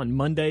season on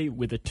Monday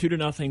with a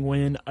 2-0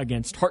 win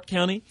against Hart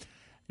County.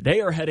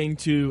 They are heading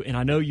to, and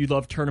I know you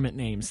love tournament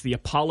names, the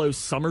Apollo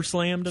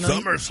SummerSlam tonight.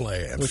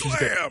 SummerSlam.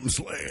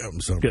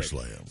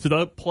 So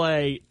they'll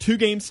play 2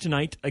 games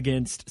tonight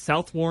against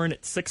South Warren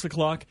at 6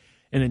 o'clock,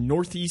 and then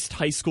Northeast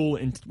High School,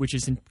 which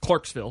is in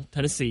Clarksville,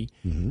 Tennessee,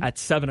 at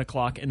 7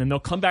 o'clock. And then they'll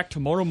come back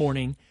tomorrow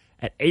morning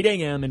at 8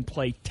 a.m. and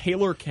play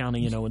Taylor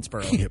County in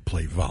Owensboro. You can't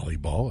play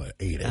volleyball at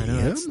 8 a.m. I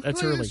know,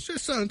 that's early.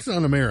 It's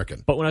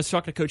un-American. But when I was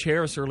talking to Coach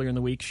Harris earlier in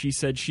the week, she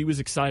said she was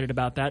excited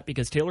about that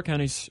because Taylor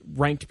County's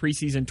ranked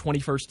preseason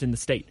 21st in the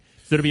state.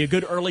 So it'll be a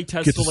good early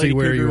test Get to Lady see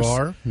where Cougars. you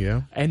are,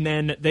 yeah. And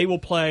then they will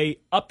play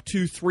up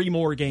to 3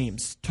 more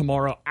games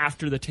tomorrow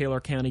after the Taylor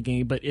County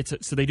game. But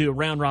so they do a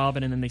round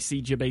robin, and then they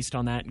seed you based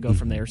on that and go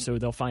from there. So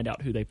they'll find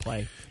out who they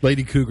play.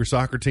 Lady Cougar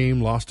soccer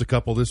team lost a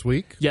couple this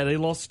week. Yeah, they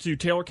lost to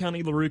Taylor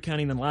County, LaRue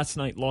County, and then last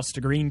night lost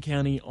to Greene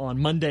County.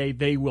 On Monday,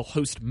 they will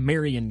host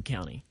Marion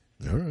County.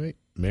 All right.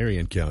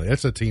 Marion County.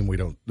 That's a team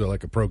a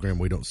program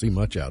we don't see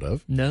much out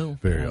of. No.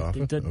 Very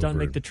often. It doesn't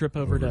make the trip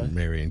over to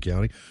Marion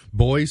County.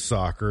 Boys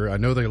soccer. I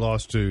know they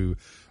lost to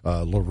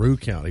LaRue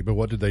County, but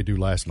what did they do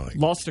last night?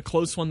 Lost a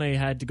close one. They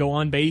had to go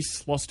on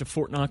base. Lost to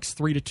Fort Knox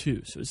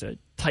 3-2. So it was a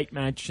tight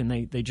match, and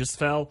they just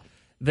fell.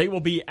 They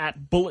will be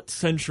at Bullitt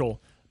Central,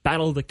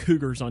 Battle of the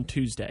Cougars on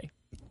Tuesday.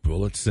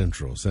 Bullet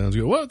Central. Sounds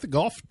good. Well, the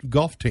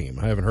golf team,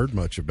 I haven't heard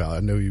much about. I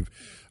know you've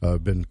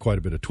been quite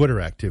a bit of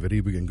Twitter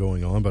activity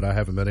going on, but I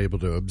haven't been able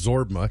to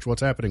absorb much.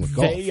 What's happening with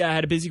golf? They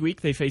had a busy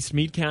week. They faced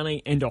Meade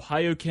County and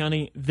Ohio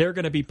County. They're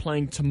going to be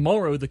playing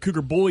tomorrow. The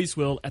Cougar boys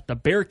will at the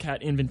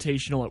Bearcat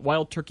Invitational at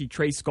Wild Turkey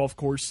Trace Golf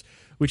Course,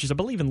 which is, I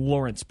believe, in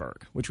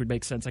Lawrenceburg, which would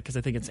make sense because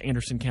I think it's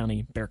Anderson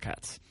County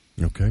Bearcats.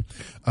 Okay.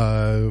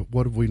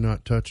 What have we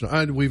not touched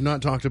on? We've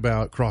not talked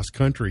about cross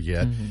country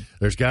yet. Mm-hmm.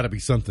 There's got to be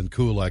something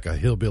cool like a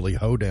hillbilly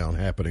hoedown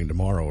happening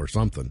tomorrow or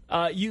something.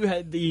 You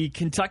had the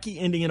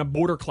Kentucky-Indiana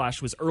border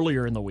clash was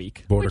earlier in the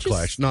week. Border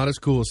clash. Not as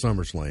cool as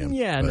SummerSlam.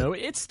 Yeah, no,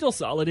 it's still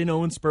solid in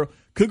Owensboro.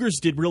 Cougars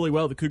did really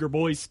well. The Cougar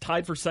boys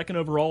tied for second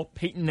overall.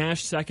 Peyton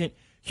Nash second.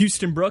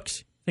 Houston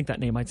Brooks, I think that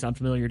name might sound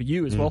familiar to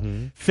you as well.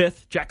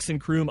 Fifth. Jackson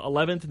Kroom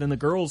 11th. And then the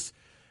girls,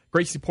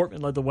 Gracie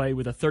Portman led the way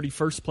with a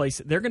 31st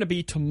place. They're going to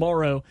be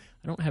tomorrow.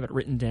 I don't have it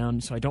written down,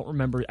 so I don't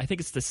remember. I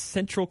think it's the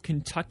Central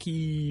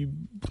Kentucky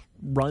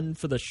Run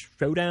for the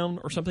Showdown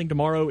or something.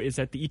 Tomorrow is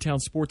at the E-Town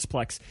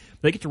Sportsplex.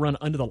 They get to run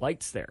under the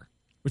lights there,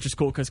 which is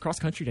cool because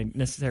cross-country didn't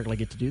necessarily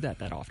get to do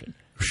that often.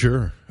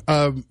 Sure.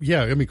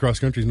 Yeah, I mean,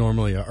 cross-country is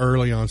normally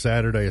early on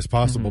Saturday as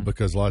possible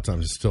because a lot of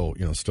times it's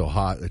still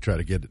hot. They try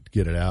to get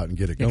it out and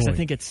get it going. I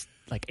think it's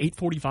like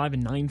 8:45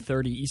 and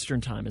 9:30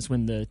 Eastern time is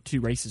when the two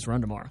races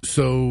run tomorrow.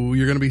 So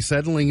you're going to be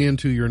settling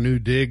into your new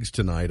digs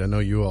tonight. I know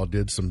you all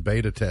did some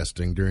beta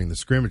testing during the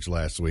scrimmage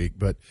last week,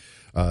 but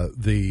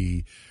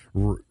the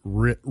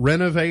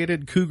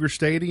renovated Cougar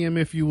Stadium,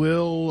 if you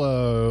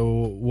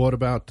will, what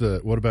about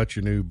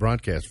your new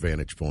broadcast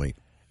vantage point?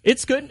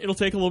 It's good. It'll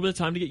take a little bit of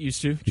time to get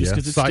used to, just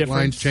because it's sight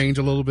different. Lines change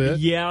a little bit.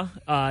 Yeah,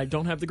 I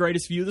don't have the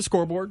greatest view of the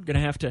scoreboard. Going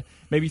to have to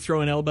maybe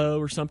throw an elbow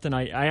or something.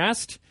 I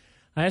asked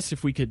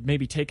if we could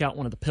maybe take out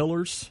one of the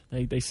pillars.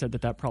 They said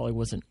that probably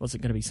wasn't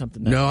going to be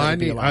something.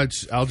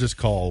 I'll just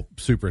call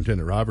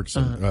Superintendent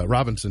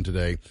Robinson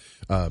today.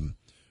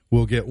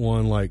 We'll get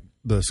one like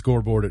the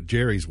scoreboard at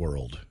Jerry's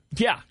World.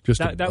 Yeah, just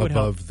that would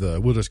help.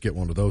 We'll just get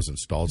one of those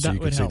installed so you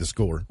can see the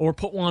score, or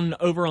put one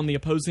over on the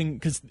opposing.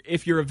 Because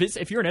if you're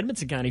an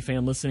Edmonson County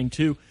fan listening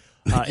to,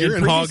 you're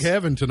in hog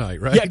heaven tonight,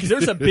 right? Yeah,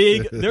 because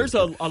there's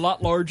a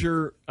lot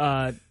larger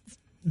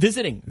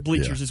visiting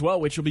bleachers as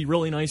well, which will be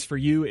really nice for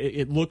you.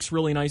 It looks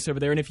really nice over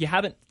there, and if you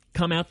haven't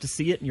come out to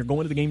see it and you're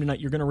going to the game tonight,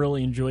 you're going to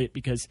really enjoy it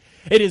because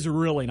it is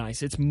really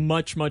nice. It's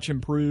much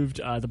improved.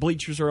 The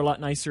bleachers are a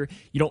lot nicer.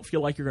 You don't feel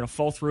like you're going to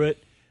fall through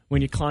it.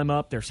 When you climb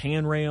up, there's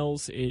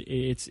handrails.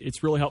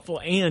 It's really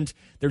helpful, and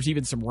there's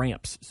even some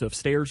ramps. So if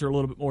stairs are a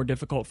little bit more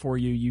difficult for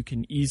you, you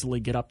can easily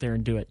get up there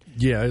and do it.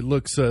 Yeah, it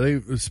looks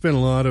they've spent a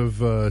lot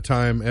of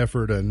time,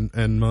 effort,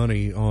 and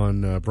money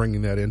on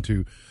bringing that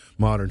into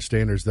modern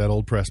standards. That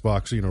old press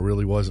box,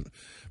 really wasn't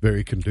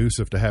very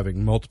conducive to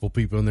having multiple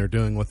people in there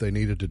doing what they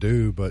needed to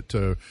do, but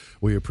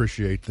we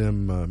appreciate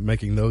them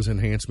making those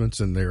enhancements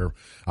and their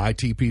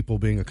IT people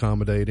being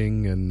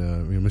accommodating and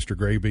Mr.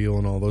 Graybeal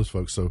and all those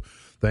folks. So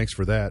thanks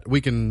for that.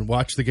 We can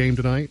watch the game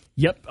tonight?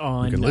 Yep.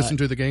 You can listen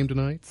to the game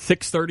tonight?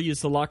 6:30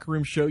 is the Locker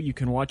Room Show. You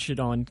can watch it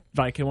on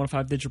via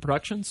K105 Digital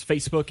Productions,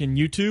 Facebook, and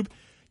YouTube.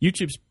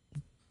 YouTube's,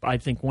 I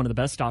think, one of the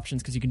best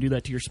options because you can do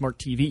that to your smart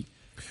TV.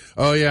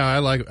 Oh yeah, I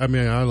love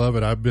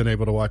it. I've been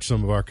able to watch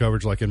some of our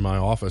coverage like in my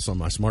office on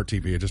my smart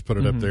TV. I just put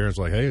it up there and it's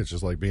like, hey, it's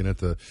just like being at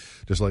the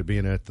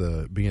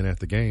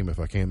game if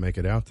I can't make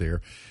it out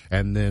there.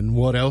 And then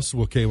what else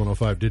will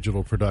K105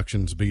 Digital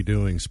Productions be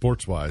doing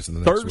sports wise in the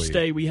next week?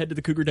 Thursday we head to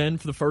the Cougar Den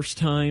for the first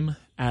time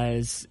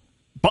as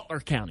Butler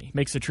County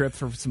makes a trip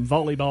for some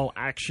volleyball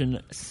action.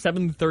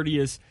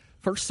 7:30 is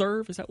first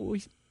serve. Is that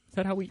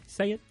how we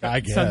say it?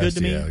 I guess. Sound good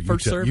to me? Yeah.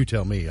 First serve? You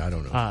tell me. I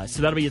don't know.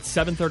 So that'll be at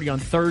 7:30 on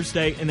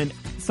Thursday. And then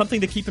something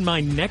to keep in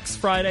mind, next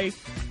Friday,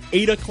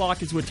 8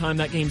 o'clock is what time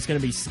that game's going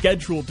to be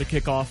scheduled to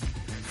kick off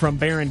from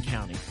Barron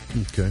County.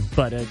 Okay.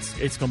 But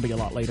it's going to be a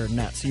lot later than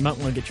that. So you might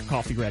want to get your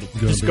coffee ready.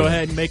 Just go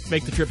ahead and make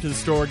the trip to the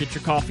store, get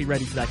your coffee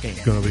ready for that game.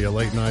 It's going to be a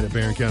late night at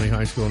Barron County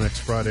High School next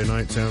Friday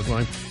night, sounds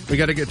like. We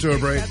got to get to a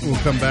break. We'll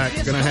come back.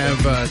 We're going to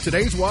have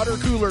today's water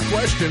cooler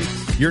question,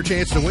 your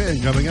chance to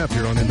win, coming up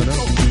here on In the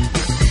Know.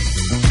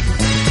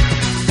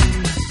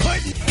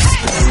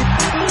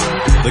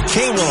 The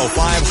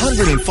K105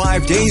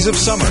 105 Days of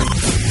Summer.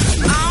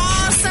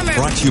 All summer.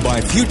 Brought to you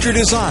by Future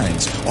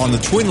Designs on the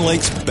Twin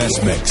Lakes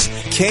Best Mix.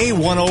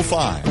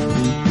 K105.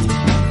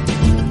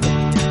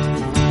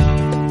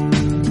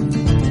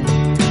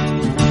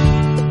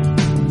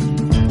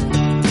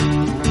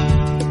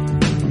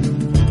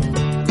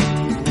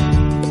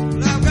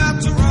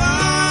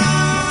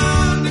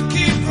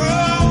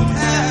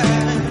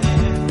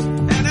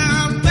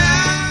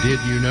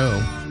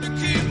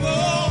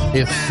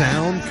 If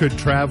sound could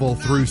travel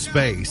through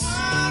space,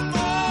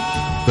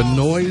 the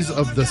noise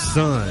of the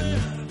sun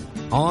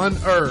on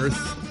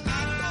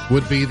Earth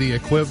would be the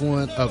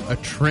equivalent of a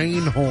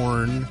train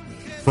horn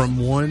from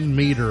 1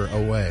 meter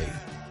away.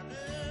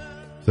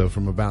 So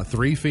from about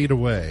 3 feet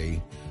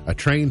away, a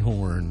train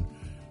horn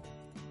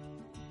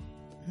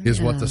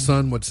is what the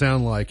sun would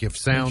sound like if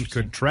sound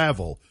could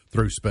travel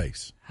through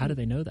space. How do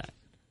they know that?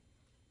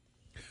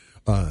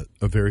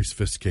 A very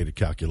sophisticated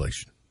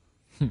calculation.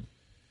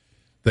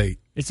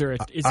 Is there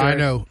I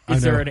know.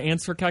 there an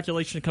answer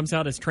calculation that comes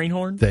out as train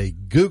horn? They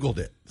Googled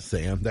it,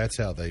 Sam. That's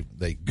how they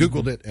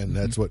Googled it, and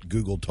that's what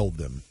Google told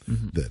them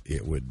that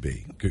it would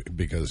be,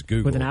 because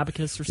Google with an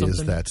abacus or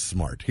something is that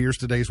smart. Here's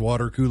today's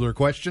water cooler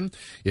question.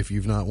 If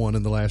you've not won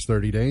in the last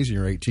 30 days and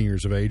you're 18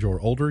 years of age or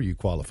older, you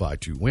qualify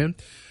to win.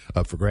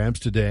 Up for grabs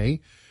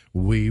today,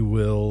 we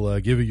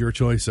will give you your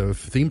choice of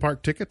theme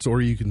park tickets,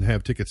 or you can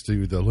have tickets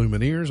to the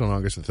Lumineers on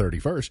August the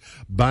 31st.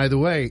 By the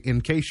way,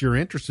 in case you're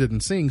interested in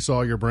seeing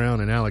Sawyer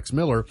Brown and Alex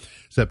Miller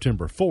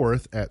September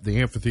 4th at the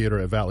amphitheater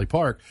at Valley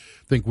Park,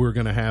 I think we're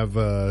going to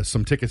have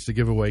some tickets to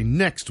give away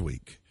next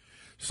week.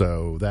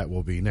 So that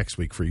will be next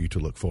week for you to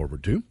look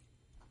forward to.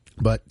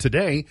 But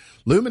today,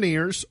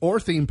 Lumineers or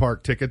theme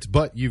park tickets,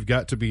 but you've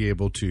got to be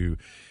able to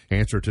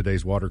answer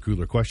today's water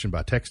cooler question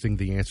by texting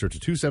the answer to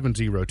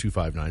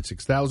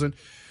 270-259-6000.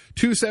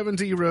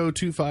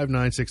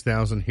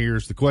 270-259-6000.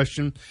 Here's the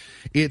question.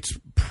 It's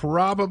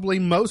probably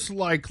most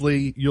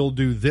likely you'll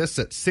do this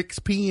at 6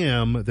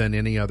 p.m. than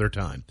any other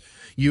time.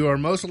 You are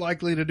most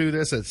likely to do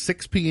this at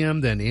 6 p.m.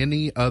 than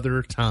any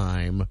other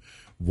time.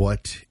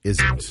 What is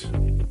it?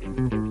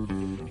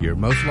 You're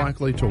most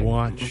likely to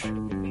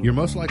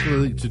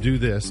do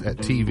this at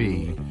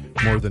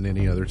TV more than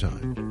any other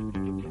time.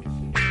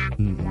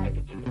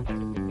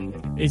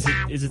 Is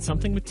it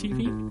something with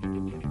TV?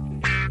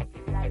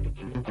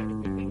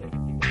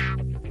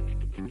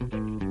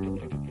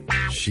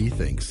 She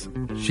thinks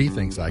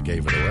I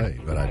gave it away,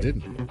 but I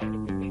didn't.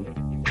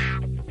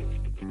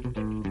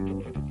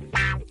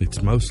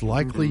 It's most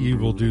likely you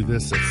will do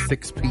this at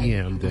 6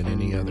 p.m. than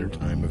any other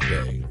time of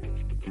day.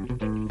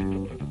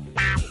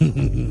 Do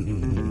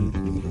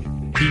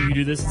you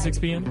do this at 6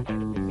 p.m.?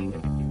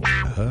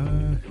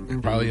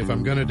 Probably if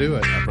I'm going to do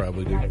it, I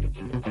probably do.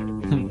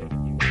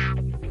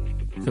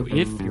 So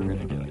if you're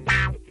going to do it.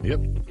 Yep.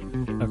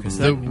 Okay,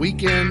 so the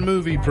weekend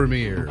movie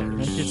premieres.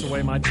 That gets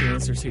away my two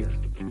answers here.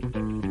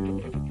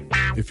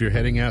 If you're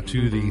heading out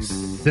to the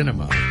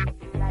cinema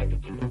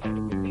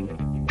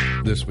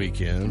this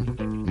weekend,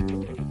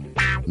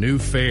 new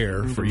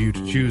fare for you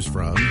to choose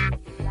from.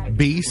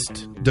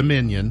 Beast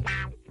Dominion.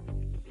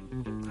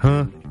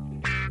 Huh?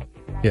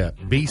 Yeah,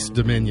 Beast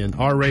Dominion,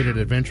 R-rated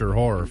adventure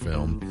horror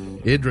film.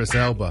 Idris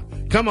Elba.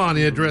 Come on,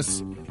 Idris.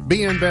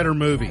 Be in better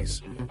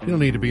movies. You don't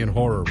need to be in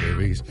horror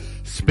movies.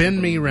 Spin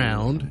Me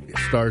Round. It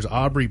stars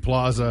Aubrey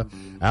Plaza,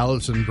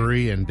 Alison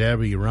Brie, and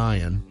Debbie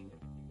Ryan.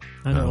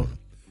 I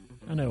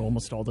know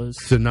almost all those.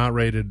 It's a not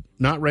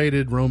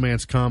rated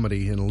romance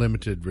comedy in a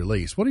limited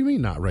release. What do you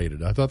mean not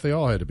rated? I thought they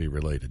all had to be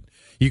related.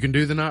 You can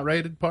do the not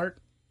rated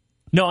part?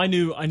 No, I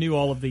knew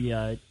all of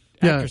the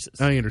actresses.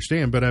 I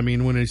understand, but I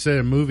mean, when they say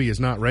a movie is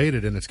not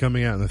rated and it's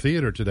coming out in the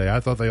theater today, I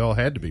thought they all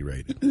had to be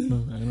rated. I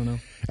don't know.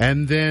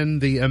 And then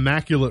The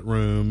Immaculate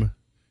Room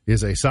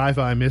is a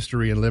sci-fi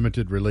mystery and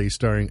limited release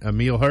starring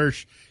Emile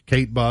Hirsch,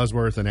 Kate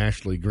Bosworth, and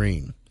Ashley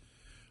Greene.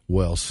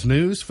 Well,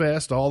 snooze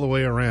fest all the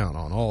way around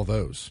on all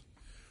those.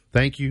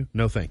 Thank you,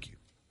 no thank you.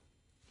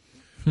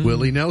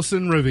 Willie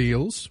Nelson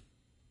reveals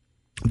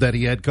that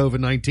he had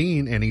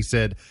COVID-19, and he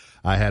said,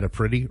 I had a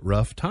pretty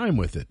rough time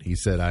with it. He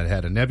said, I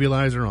had a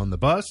nebulizer on the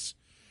bus.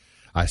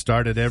 I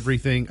started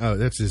everything. Oh,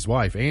 that's his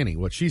wife, Annie,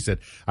 what she said.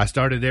 I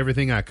started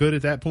everything I could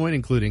at that point,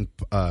 including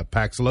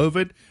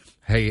Paxlovid.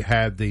 He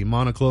had the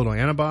monoclonal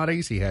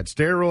antibodies. He had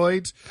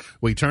steroids.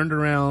 We turned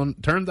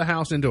the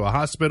house into a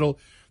hospital.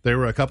 There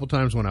were a couple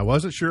times when I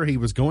wasn't sure he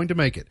was going to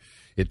make it.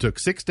 It took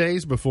 6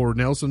 days before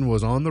Nelson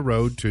was on the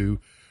road to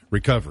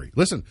recovery.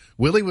 Listen,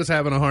 Willie was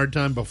having a hard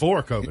time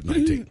before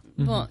COVID-19.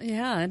 Well,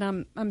 yeah,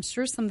 and I'm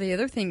sure some of the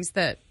other things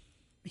that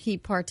he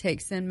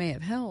partakes in may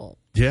have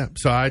helped. Yeah,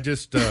 so I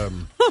just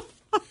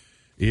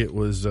it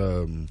was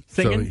singing?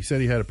 So he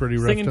said he had a pretty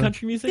rough Singing time.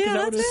 country music? Yeah, is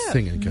that what it is? that's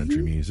Singing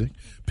country music,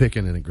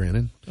 picking and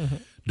grinning.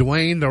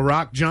 Dwayne "The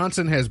Rock"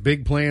 Johnson has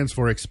big plans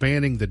for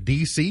expanding the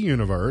DC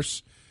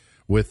universe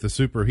with the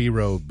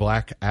superhero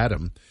Black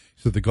Adam.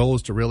 So the goal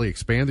is to really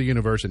expand the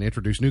universe and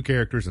introduce new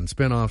characters and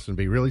spinoffs and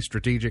be really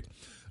strategic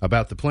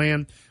about the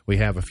plan. We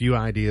have a few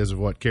ideas of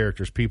what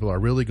characters people are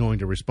really going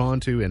to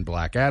respond to in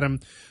Black Adam.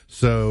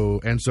 So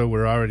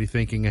we're already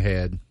thinking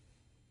ahead.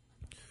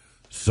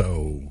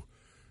 So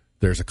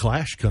there's a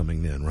clash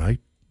coming then, right?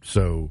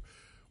 So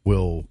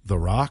will The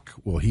Rock,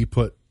 will he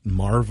put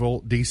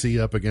Marvel, DC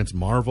up against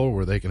Marvel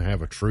where they can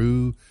have a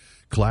true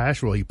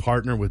clash? Will he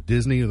partner with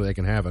Disney where they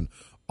can have an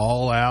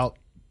all-out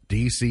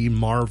DC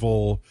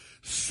Marvel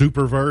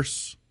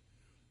superverse?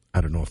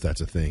 I don't know if that's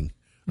a thing.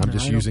 I'm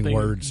just using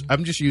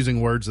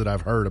words that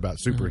I've heard about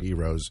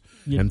superheroes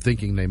and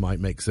thinking they might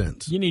make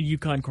sense. You need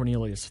Yukon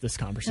Cornelius for this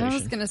conversation. I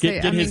was going to say,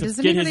 does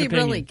anybody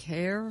really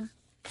care?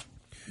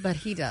 But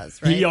he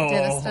does, right?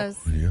 Dennis does.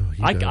 Yeah,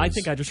 he does. I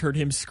think I just heard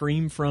him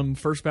scream from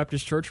First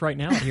Baptist Church right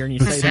now hearing you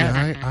say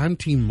that. I'm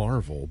Team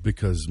Marvel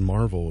because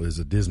Marvel is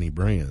a Disney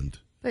brand.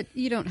 But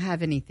you don't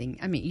have anything.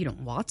 I mean, you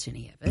don't watch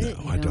any of it.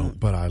 No, I don't.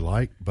 But I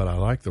like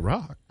The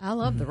Rock. I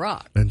love The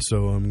Rock. And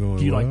so I'm going.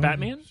 Do you like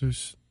Batman?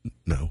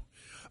 No.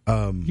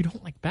 You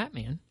don't like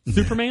Batman?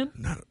 Superman?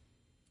 No.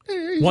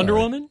 Wonder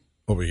Woman?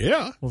 Oh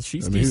yeah. Well,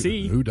 she's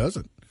DC. Who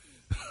doesn't?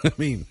 I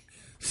mean,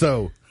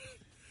 So,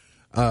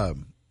 I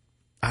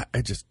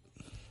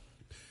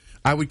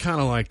would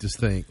kind of like to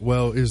think,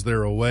 well, is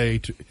there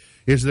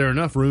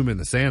enough room in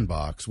the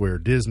sandbox where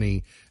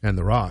Disney and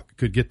The Rock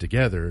could get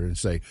together and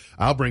say,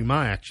 I'll bring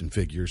my action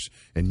figures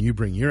and you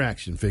bring your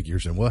action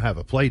figures and we'll have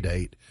a play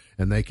date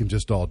and they can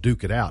just all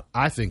duke it out.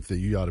 I think that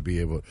you ought to be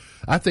able,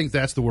 I think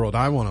that's the world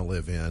I want to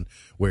live in,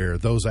 where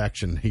those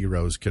action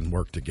heroes can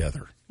work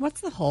together.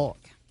 What's the Hulk?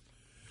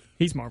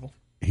 He's Marvel.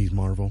 He's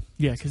Marvel?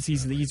 Yeah, because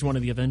he's one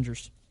of the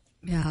Avengers.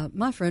 Yeah,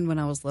 my friend when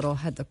I was little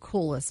had the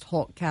coolest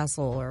Hulk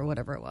castle or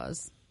whatever it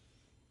was.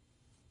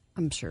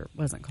 I'm sure it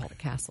wasn't called a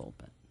castle,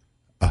 but...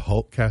 A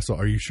Hulk castle?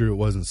 Are you sure it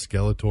wasn't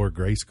Skeletor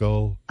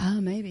Grayskull?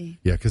 Maybe.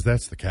 Yeah, because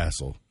that's the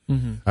castle.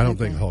 Mm-hmm. I don't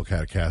think Hulk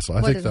had a castle.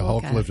 I think the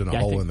Hulk lived in a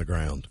hole in the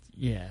ground.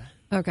 Yeah.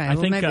 Okay, I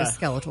think, maybe it's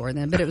Skeletor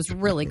then, but it was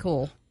really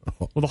cool.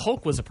 Well, the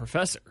Hulk was a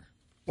professor.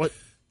 What?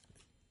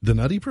 The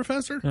Nutty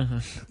Professor?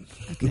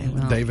 Okay,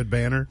 well. David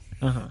Banner?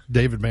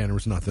 David Banner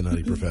was not the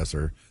Nutty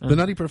Professor. The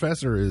Nutty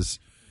Professor is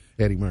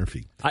Eddie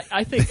Murphy.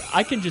 I think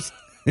I can just...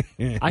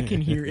 I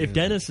can hear, if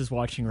Dennis is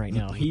watching right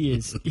now, he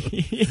is...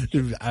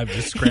 I've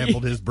just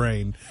scrambled his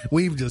brain.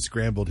 We've just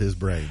scrambled his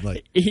brain.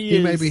 Like he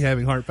may be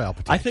having heart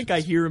palpitations. I think I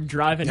hear him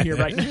driving here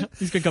right now.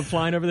 He's going to come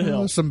flying over the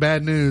hill. Some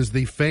bad news.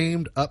 The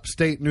famed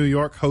upstate New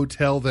York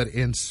hotel that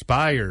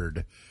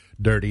inspired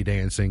Dirty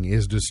Dancing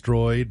is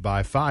destroyed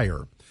by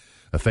fire.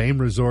 A famed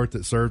resort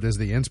that served as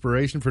the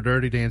inspiration for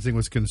Dirty Dancing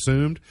was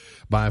consumed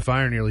by a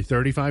fire nearly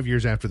 35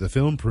 years after the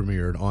film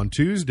premiered. On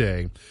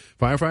Tuesday,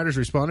 firefighters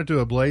responded to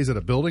a blaze at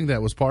a building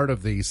that was part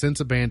of the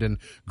since-abandoned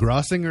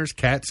Grossinger's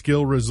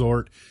Catskill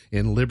Resort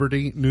in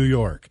Liberty, New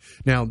York.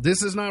 Now,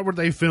 this is not where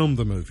they filmed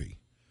the movie.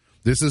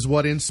 This is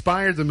what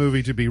inspired the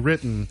movie to be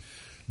written.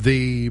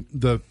 The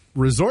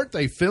resort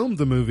they filmed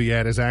the movie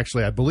at is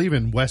actually, I believe,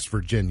 in West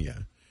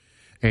Virginia.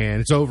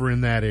 And it's over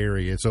in that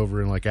area. It's over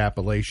in like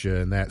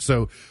Appalachia and that.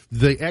 So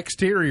the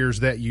exteriors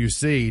that you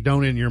see,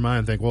 don't in your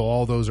mind think, well,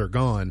 all those are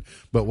gone.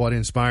 But what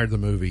inspired the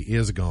movie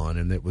is gone.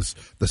 And it was,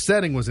 the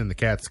setting was in the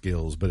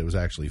Catskills, but it was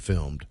actually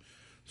filmed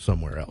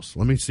somewhere else.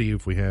 Let me see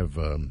if we have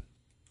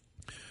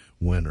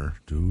winner.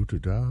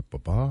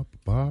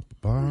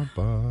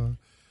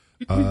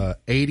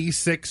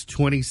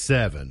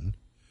 8627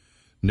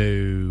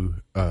 new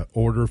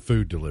order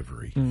food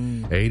delivery.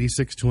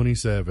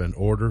 8627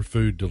 order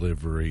food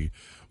delivery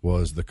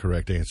was the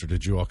correct answer.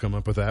 Did you all come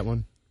up with that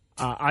one?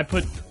 I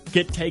put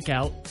get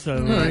takeout. So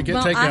all right, get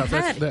takeout.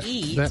 I had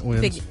eat that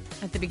wins.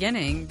 At the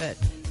beginning, but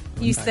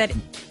you said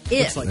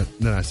if.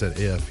 No, I said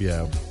if.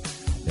 Yeah.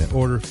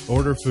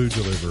 Order food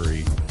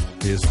delivery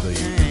is the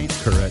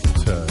correct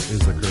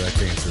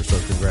answer. So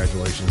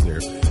congratulations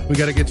there. We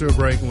got to get to a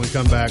break. When we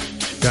come back,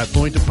 got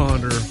Point to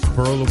Ponder,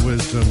 Pearl of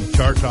Wisdom,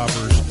 Chart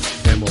Toppers,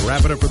 and we'll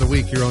wrap it up for the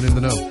week here on In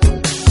the Know.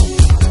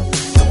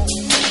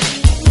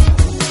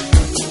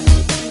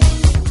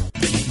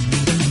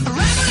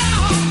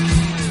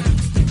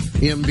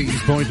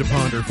 MB's Point to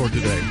Ponder for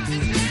today.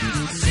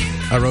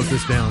 I wrote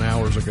this down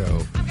hours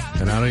ago,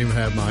 and I don't even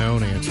have my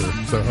own answer,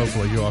 so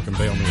hopefully you all can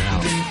bail me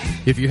out.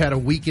 If you had a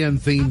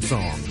weekend theme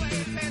song,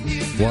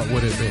 what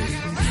would it be?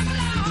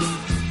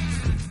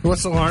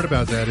 What's so hard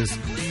about that is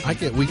I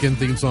get weekend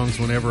theme songs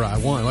whenever I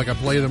want. Like, I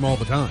play them all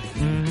the time.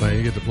 Like,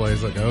 you get to play,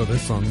 it's like, oh,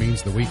 this song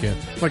means the weekend.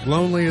 Like,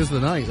 Lonely is the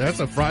Night. That's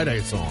a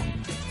Friday song.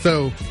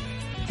 So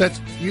that's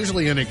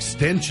usually an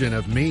extension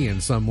of me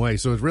in some way.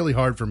 So it's really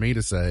hard for me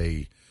to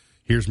say,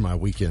 here's my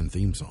weekend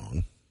theme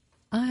song.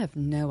 I have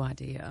no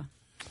idea.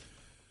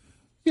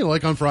 You know,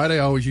 like on Friday, I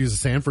always use a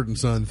Sanford and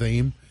Son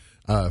theme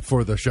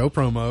for the show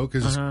promo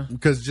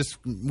because just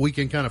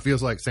weekend kind of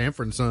feels like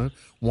Sanford and Son.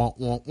 Wah,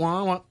 wah,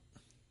 wah, wah.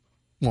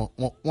 Wah,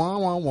 wah, wah,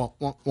 wah, wah,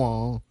 wah,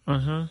 wah.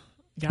 I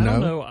don't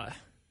know.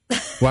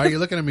 Why are you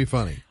looking at me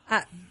funny?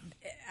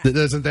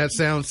 Doesn't that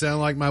sound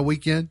like my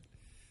weekend?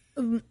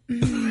 It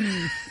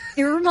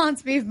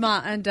reminds me of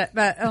my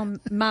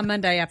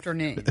Monday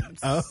afternoon.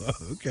 Oh,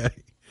 okay.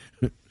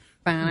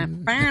 All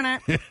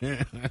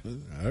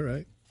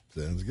right.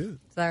 Sounds good.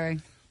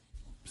 Sorry.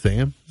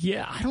 Sam?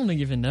 Yeah, I don't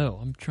even know.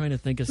 I'm trying to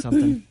think of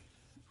something.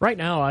 Right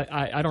now,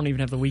 I don't even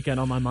have the weekend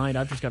on my mind.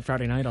 I've just got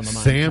Friday night on the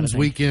mind. Sam's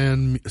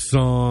weekend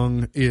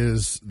song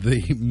is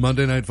the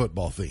Monday Night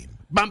Football theme.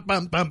 Bum,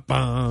 bum, bum,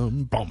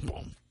 bum, bum,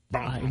 bum.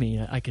 I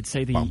mean, I could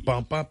say the bum,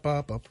 bum, bum,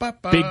 bum, bum, bum,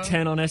 bum. Big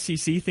Ten on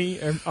SEC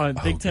theme,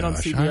 Big Ten on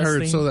CBS I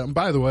heard theme. so that.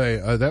 By the way,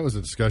 that was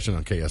a discussion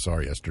on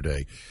KSR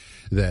yesterday.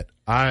 That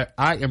I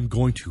am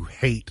going to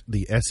hate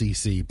the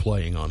SEC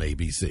playing on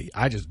ABC.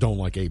 I just don't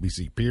like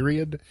ABC.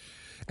 Period.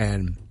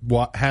 And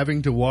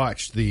having to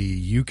watch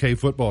the UK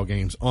football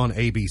games on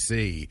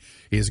ABC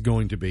is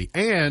going to be,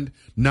 and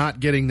not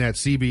getting that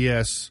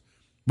CBS.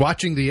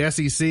 Watching the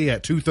SEC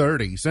at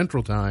 2:30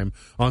 Central Time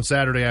on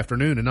Saturday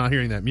afternoon and not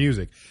hearing that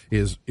music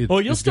is.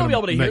 Well, you'll still be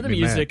able to hear the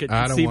music at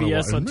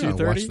CBS on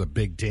 2:30. Watch the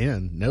Big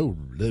Ten. No.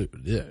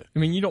 I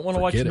mean, you don't want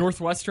to watch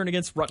Northwestern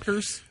against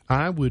Rutgers?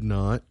 I would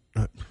not.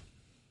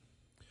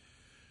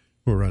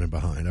 We're running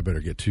behind. I better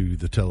get to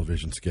the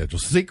television schedule.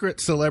 Secret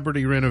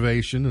Celebrity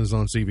Renovation is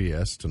on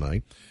CBS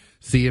tonight.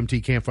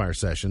 CMT Campfire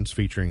Sessions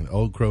featuring the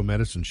Old Crow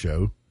Medicine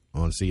Show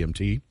on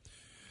CMT.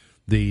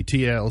 The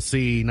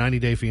TLC 90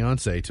 Day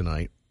Fiancé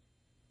tonight.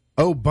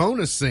 Oh,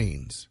 bonus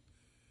scenes.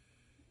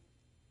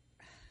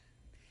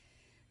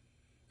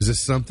 Is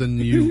this something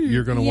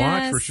you're going to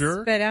watch for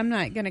sure? But I'm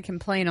not going to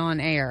complain on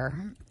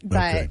air. But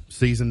Okay.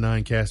 Season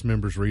 9 cast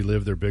members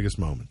relive their biggest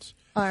moments.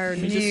 our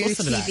me just new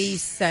listen to that. TV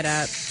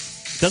setup.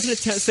 Doesn't it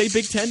say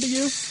Big Ten to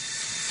you?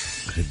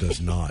 It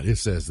does not. It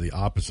says the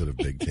opposite of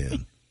Big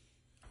Ten.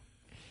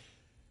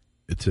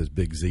 It says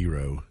Big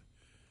Zero.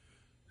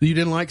 You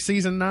didn't like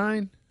season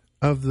 9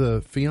 of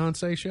the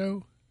Fiancé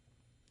show?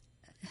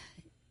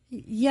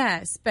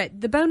 Yes, but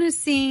the bonus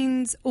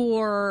scenes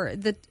or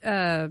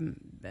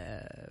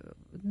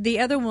the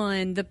other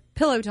one, the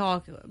pillow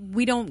talk,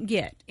 we don't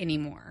get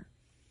anymore.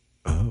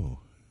 Oh.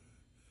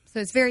 So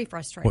it's very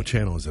frustrating. What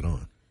channel is it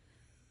on?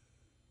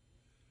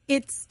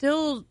 It's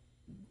still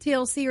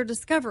TLC or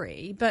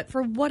Discovery, but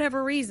for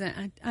whatever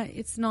reason,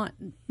 it's not.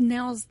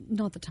 Now's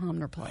not the time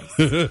nor place.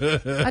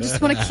 I just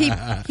want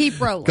to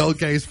keep rolling. Cold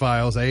Case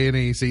Files,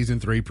 A&E season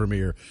 3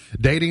 premiere.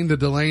 Dating the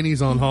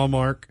Delaney's on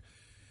Hallmark.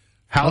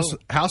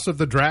 House of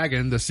the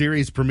Dragon, the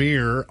series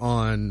premiere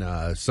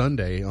on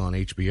Sunday on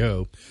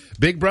HBO.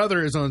 Big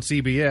Brother is on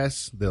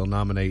CBS. They'll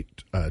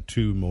nominate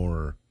 2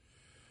 more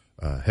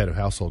head of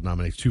household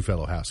nominates, 2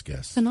 fellow house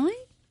guests. Tonight?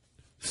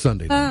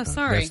 Sunday night.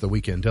 Sorry. That's the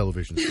weekend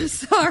television schedule.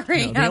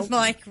 Sorry, No, I was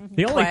like,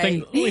 The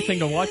only wait. thing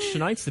to watch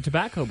tonight's the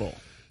Tobacco Bowl.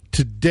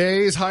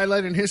 Today's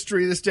highlight in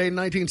history. This day in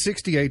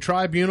 1960, a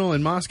tribunal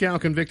in Moscow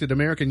convicted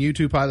American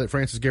U-2 pilot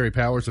Francis Gary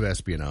Powers of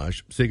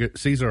espionage.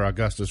 Caesar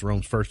Augustus,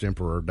 Rome's first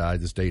emperor,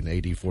 died this date in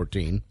AD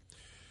 14.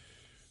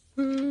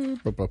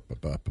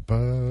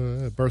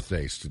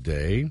 Birthdays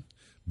today.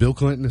 Bill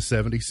Clinton is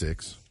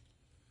 76.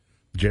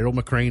 Gerald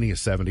McCraney is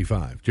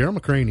 75.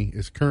 Gerald McCraney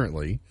is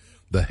currently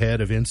the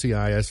head of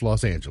NCIS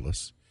Los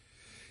Angeles.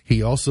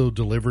 He also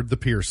delivered the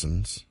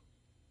Pearsons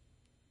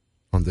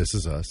on This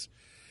Is Us.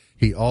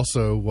 He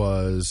also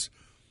was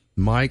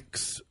Mike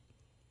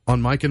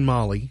and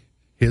Molly,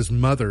 his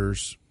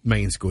mother's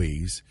main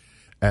squeeze.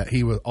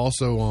 He was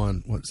also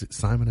on, what's it,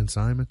 Simon and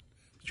Simon?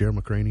 Gerald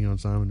McCraney on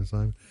Simon and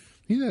Simon.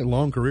 He's had a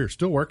long career,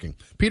 still working.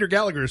 Peter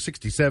Gallagher is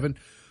 67.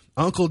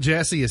 Uncle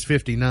Jesse is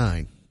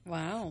 59.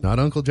 Wow. Not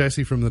Uncle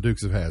Jesse from the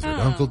Dukes of Hazzard.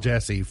 Uncle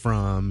Jesse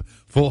from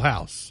Full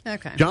House.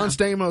 Okay. John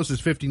Stamos is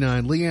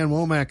 59. Leanne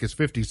Womack is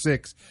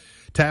 56.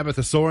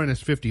 Tabitha Soren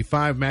is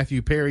 55.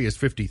 Matthew Perry is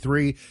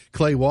 53.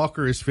 Clay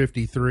Walker is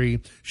 53.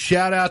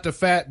 Shout out to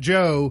Fat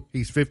Joe.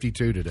 He's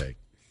 52 today.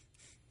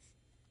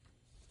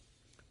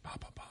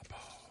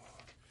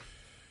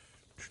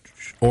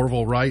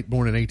 Orville Wright,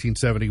 born in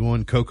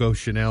 1871. Coco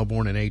Chanel,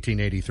 born in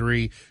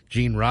 1883.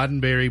 Gene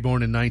Roddenberry,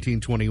 born in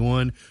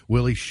 1921.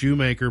 Willie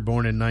Shoemaker,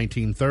 born in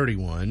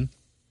 1931.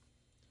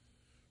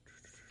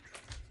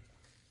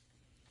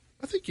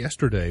 I think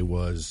yesterday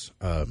was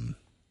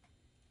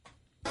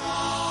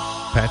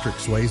Patrick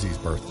Swayze's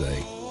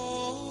birthday,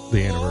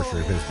 the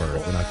anniversary of his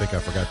birth, and I think I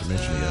forgot to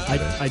mention it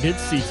yesterday. I did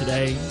see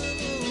today.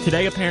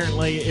 Today,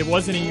 apparently, it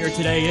wasn't a year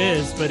today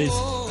is, but is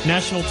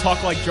National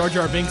Talk Like Jar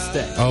Jar Binks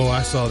Day. Oh,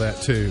 I saw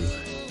that too.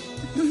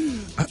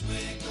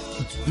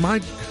 My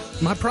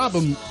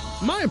problem,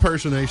 my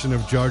impersonation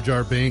of Jar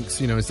Jar Binks,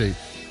 is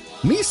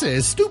Misa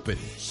is stupid.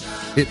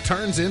 It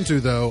turns into,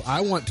 though,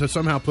 I want to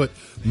somehow put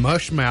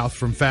Mushmouth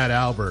from Fat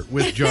Albert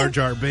with Jar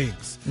Jar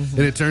Binks. And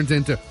it turns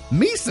into,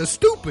 Misa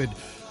stupid.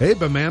 Hey,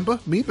 Bamamba,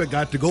 Meeba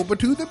got to go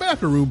to the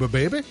bathroom,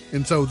 baby.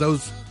 And so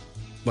those,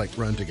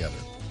 run together.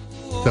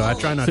 So I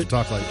try not to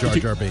talk like Jar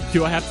Jar Binks.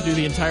 Do I have to do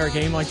the entire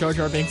game like Jar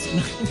Jar Binks?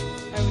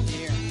 Oh,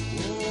 dear.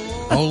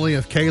 Only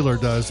if Kaler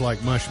does like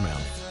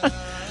Mushmouth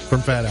from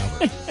Fat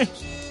Albert.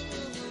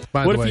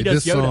 By What the if way, he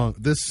does Yoda?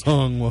 this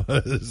song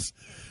was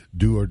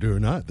Do or Do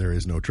Not, There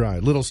Is No Try.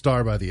 Little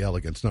Star by the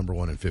Elegants, number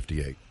 1 in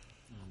 58.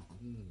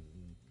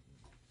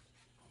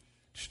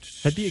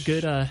 That'd be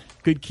a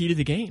good key to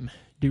the game.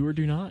 Do or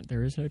do not,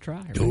 there is no try.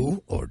 Right?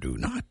 Do or do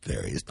not,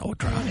 there is no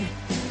try.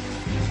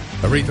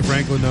 Aretha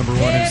Franklin, number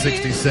 1 in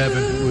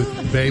 67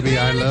 with Baby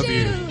I Love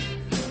You.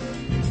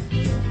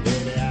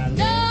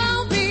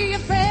 Don't be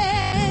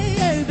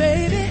afraid,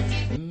 baby.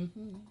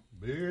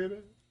 Baby.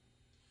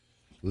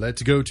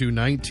 Let's go to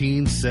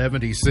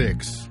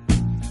 1976.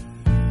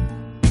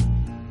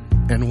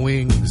 And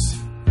Wings.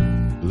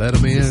 Let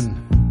them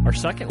in. Our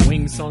second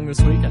Wings song this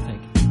week, I think.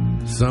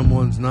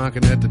 Someone's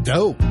knocking at the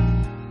door.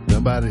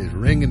 Somebody's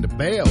ringing the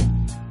bell.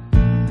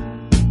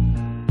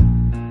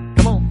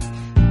 Come on.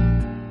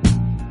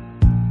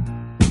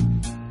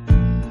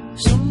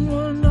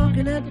 Someone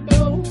knocking at the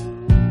door.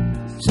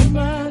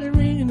 Somebody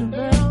ringing the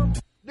bell.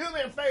 Do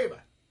me a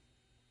favor.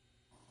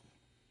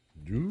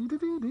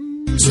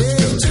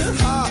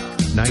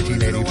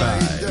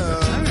 1985.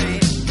 All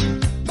right.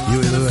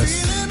 Huey Lewis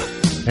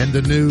and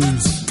the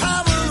News.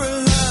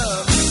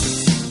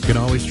 You can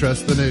always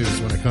trust the news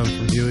when it comes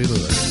from Huey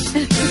Lewis.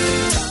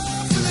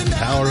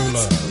 Power of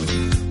Love.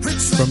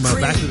 From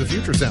Back to the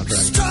Future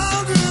soundtrack.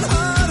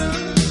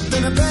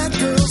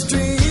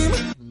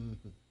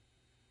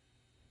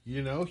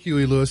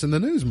 Huey Lewis and the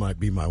News might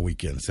be my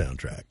weekend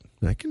soundtrack.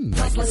 I can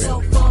make you feel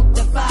good.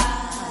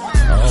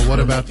 Oh, what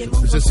about,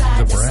 is this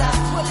the Brat?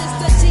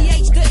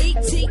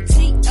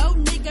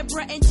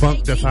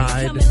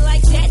 Funkdafied.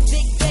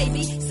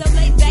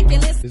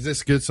 Is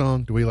this a good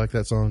song? Do we like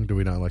that song? Do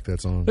we not like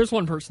that song? There's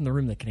one person in the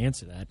room that can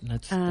answer that. And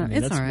that's, it's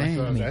all right.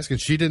 I was asking.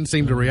 She didn't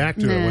seem to react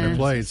to it when it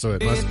played, so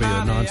it must be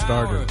a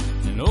non-starter.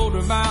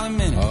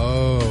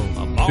 Oh,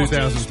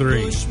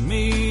 2003.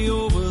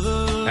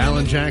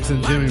 Alan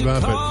Jackson, Jimmy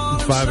Buffett.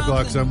 It's 5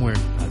 o'clock somewhere.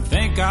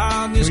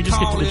 Can we just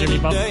get to the Jimmy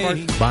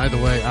Buffett part? By the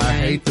way, I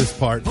hate this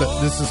part.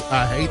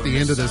 I hate the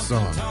end of this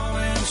song.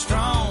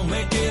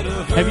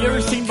 Have you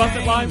ever seen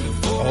Buffett live?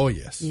 Oh,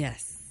 yes.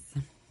 Yes.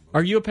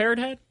 Are you a Parrot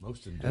head?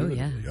 Most Oh,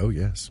 yeah. Oh,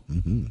 yes.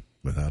 Mm-hmm.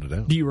 Without a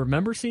doubt. Do you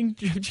remember seeing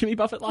Jimmy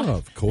Buffett live? Oh,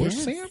 of course.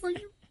 Yes. Sam, are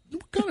you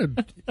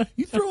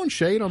you throwing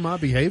shade on my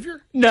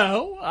behavior?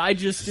 No, I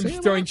just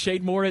am throwing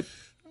shade more at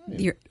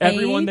Your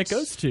everyone age? that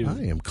goes to.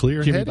 I am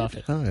clear-headed. Jimmy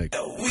Buffett.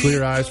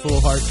 Clear eyes,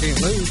 full heart,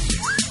 can't lose.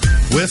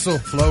 Whistle,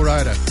 Flo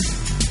Rida.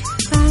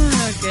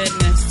 Oh,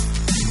 goodness.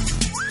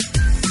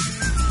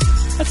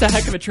 That's a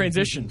heck of a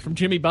transition from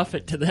Jimmy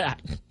Buffett to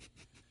that.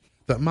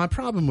 My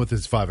problem with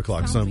this 5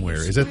 o'clock somewhere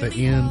is at the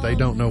end they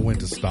don't know when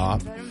to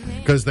stop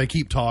because they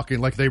keep talking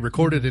like they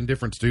recorded in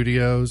different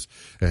studios.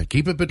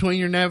 Keep it between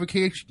your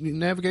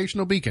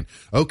navigational beacon.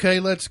 Okay,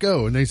 let's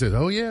go. And they said,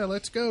 "Oh yeah,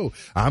 let's go.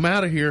 I'm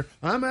out of here.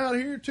 I'm out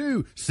of here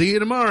too. See you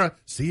tomorrow.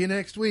 See you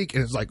next week."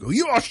 And it's like, well,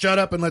 you all shut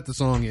up and let the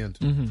song end.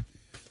 Mm-hmm.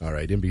 All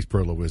right, MB's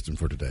Pearl of Wisdom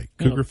for today.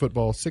 Cougar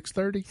football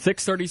 6:30.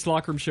 6:30's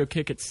locker room show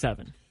kick at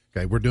 7.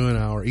 Okay, we're doing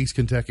our East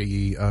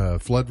Kentucky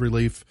flood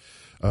relief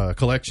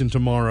collection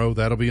tomorrow.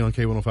 That'll be on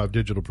K105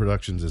 Digital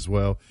Productions as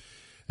well.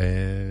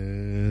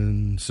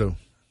 And so,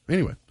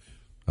 anyway,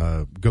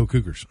 go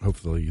Cougars.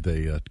 Hopefully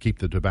they keep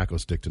the tobacco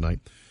stick tonight.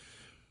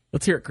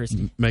 Let's hear it,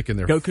 Christy. Making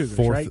their Go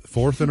Cougars,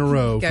 fourth in a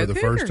row Go for the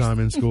Cougars. first time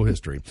in school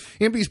history.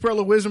 MB's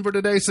Pearl of Wisdom for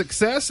today.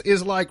 Success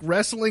is like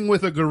wrestling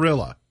with a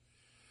gorilla.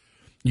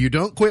 You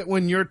don't quit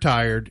when you're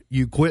tired.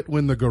 You quit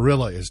when the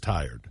gorilla is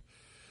tired.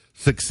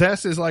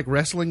 Success is like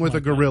wrestling with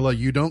a gorilla.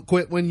 You don't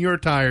quit when you're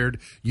tired.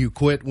 You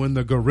quit when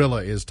the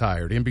gorilla is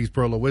tired. MB's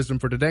Pearl of Wisdom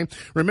for today.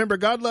 Remember,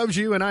 God loves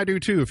you, and I do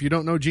too. If you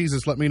don't know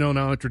Jesus, let me know and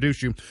I'll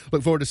introduce you.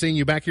 Look forward to seeing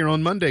you back here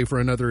on Monday for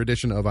another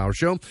edition of our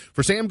show.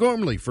 For Sam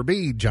Gormley, for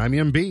Bede, I'm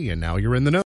MB, and now you're in the know.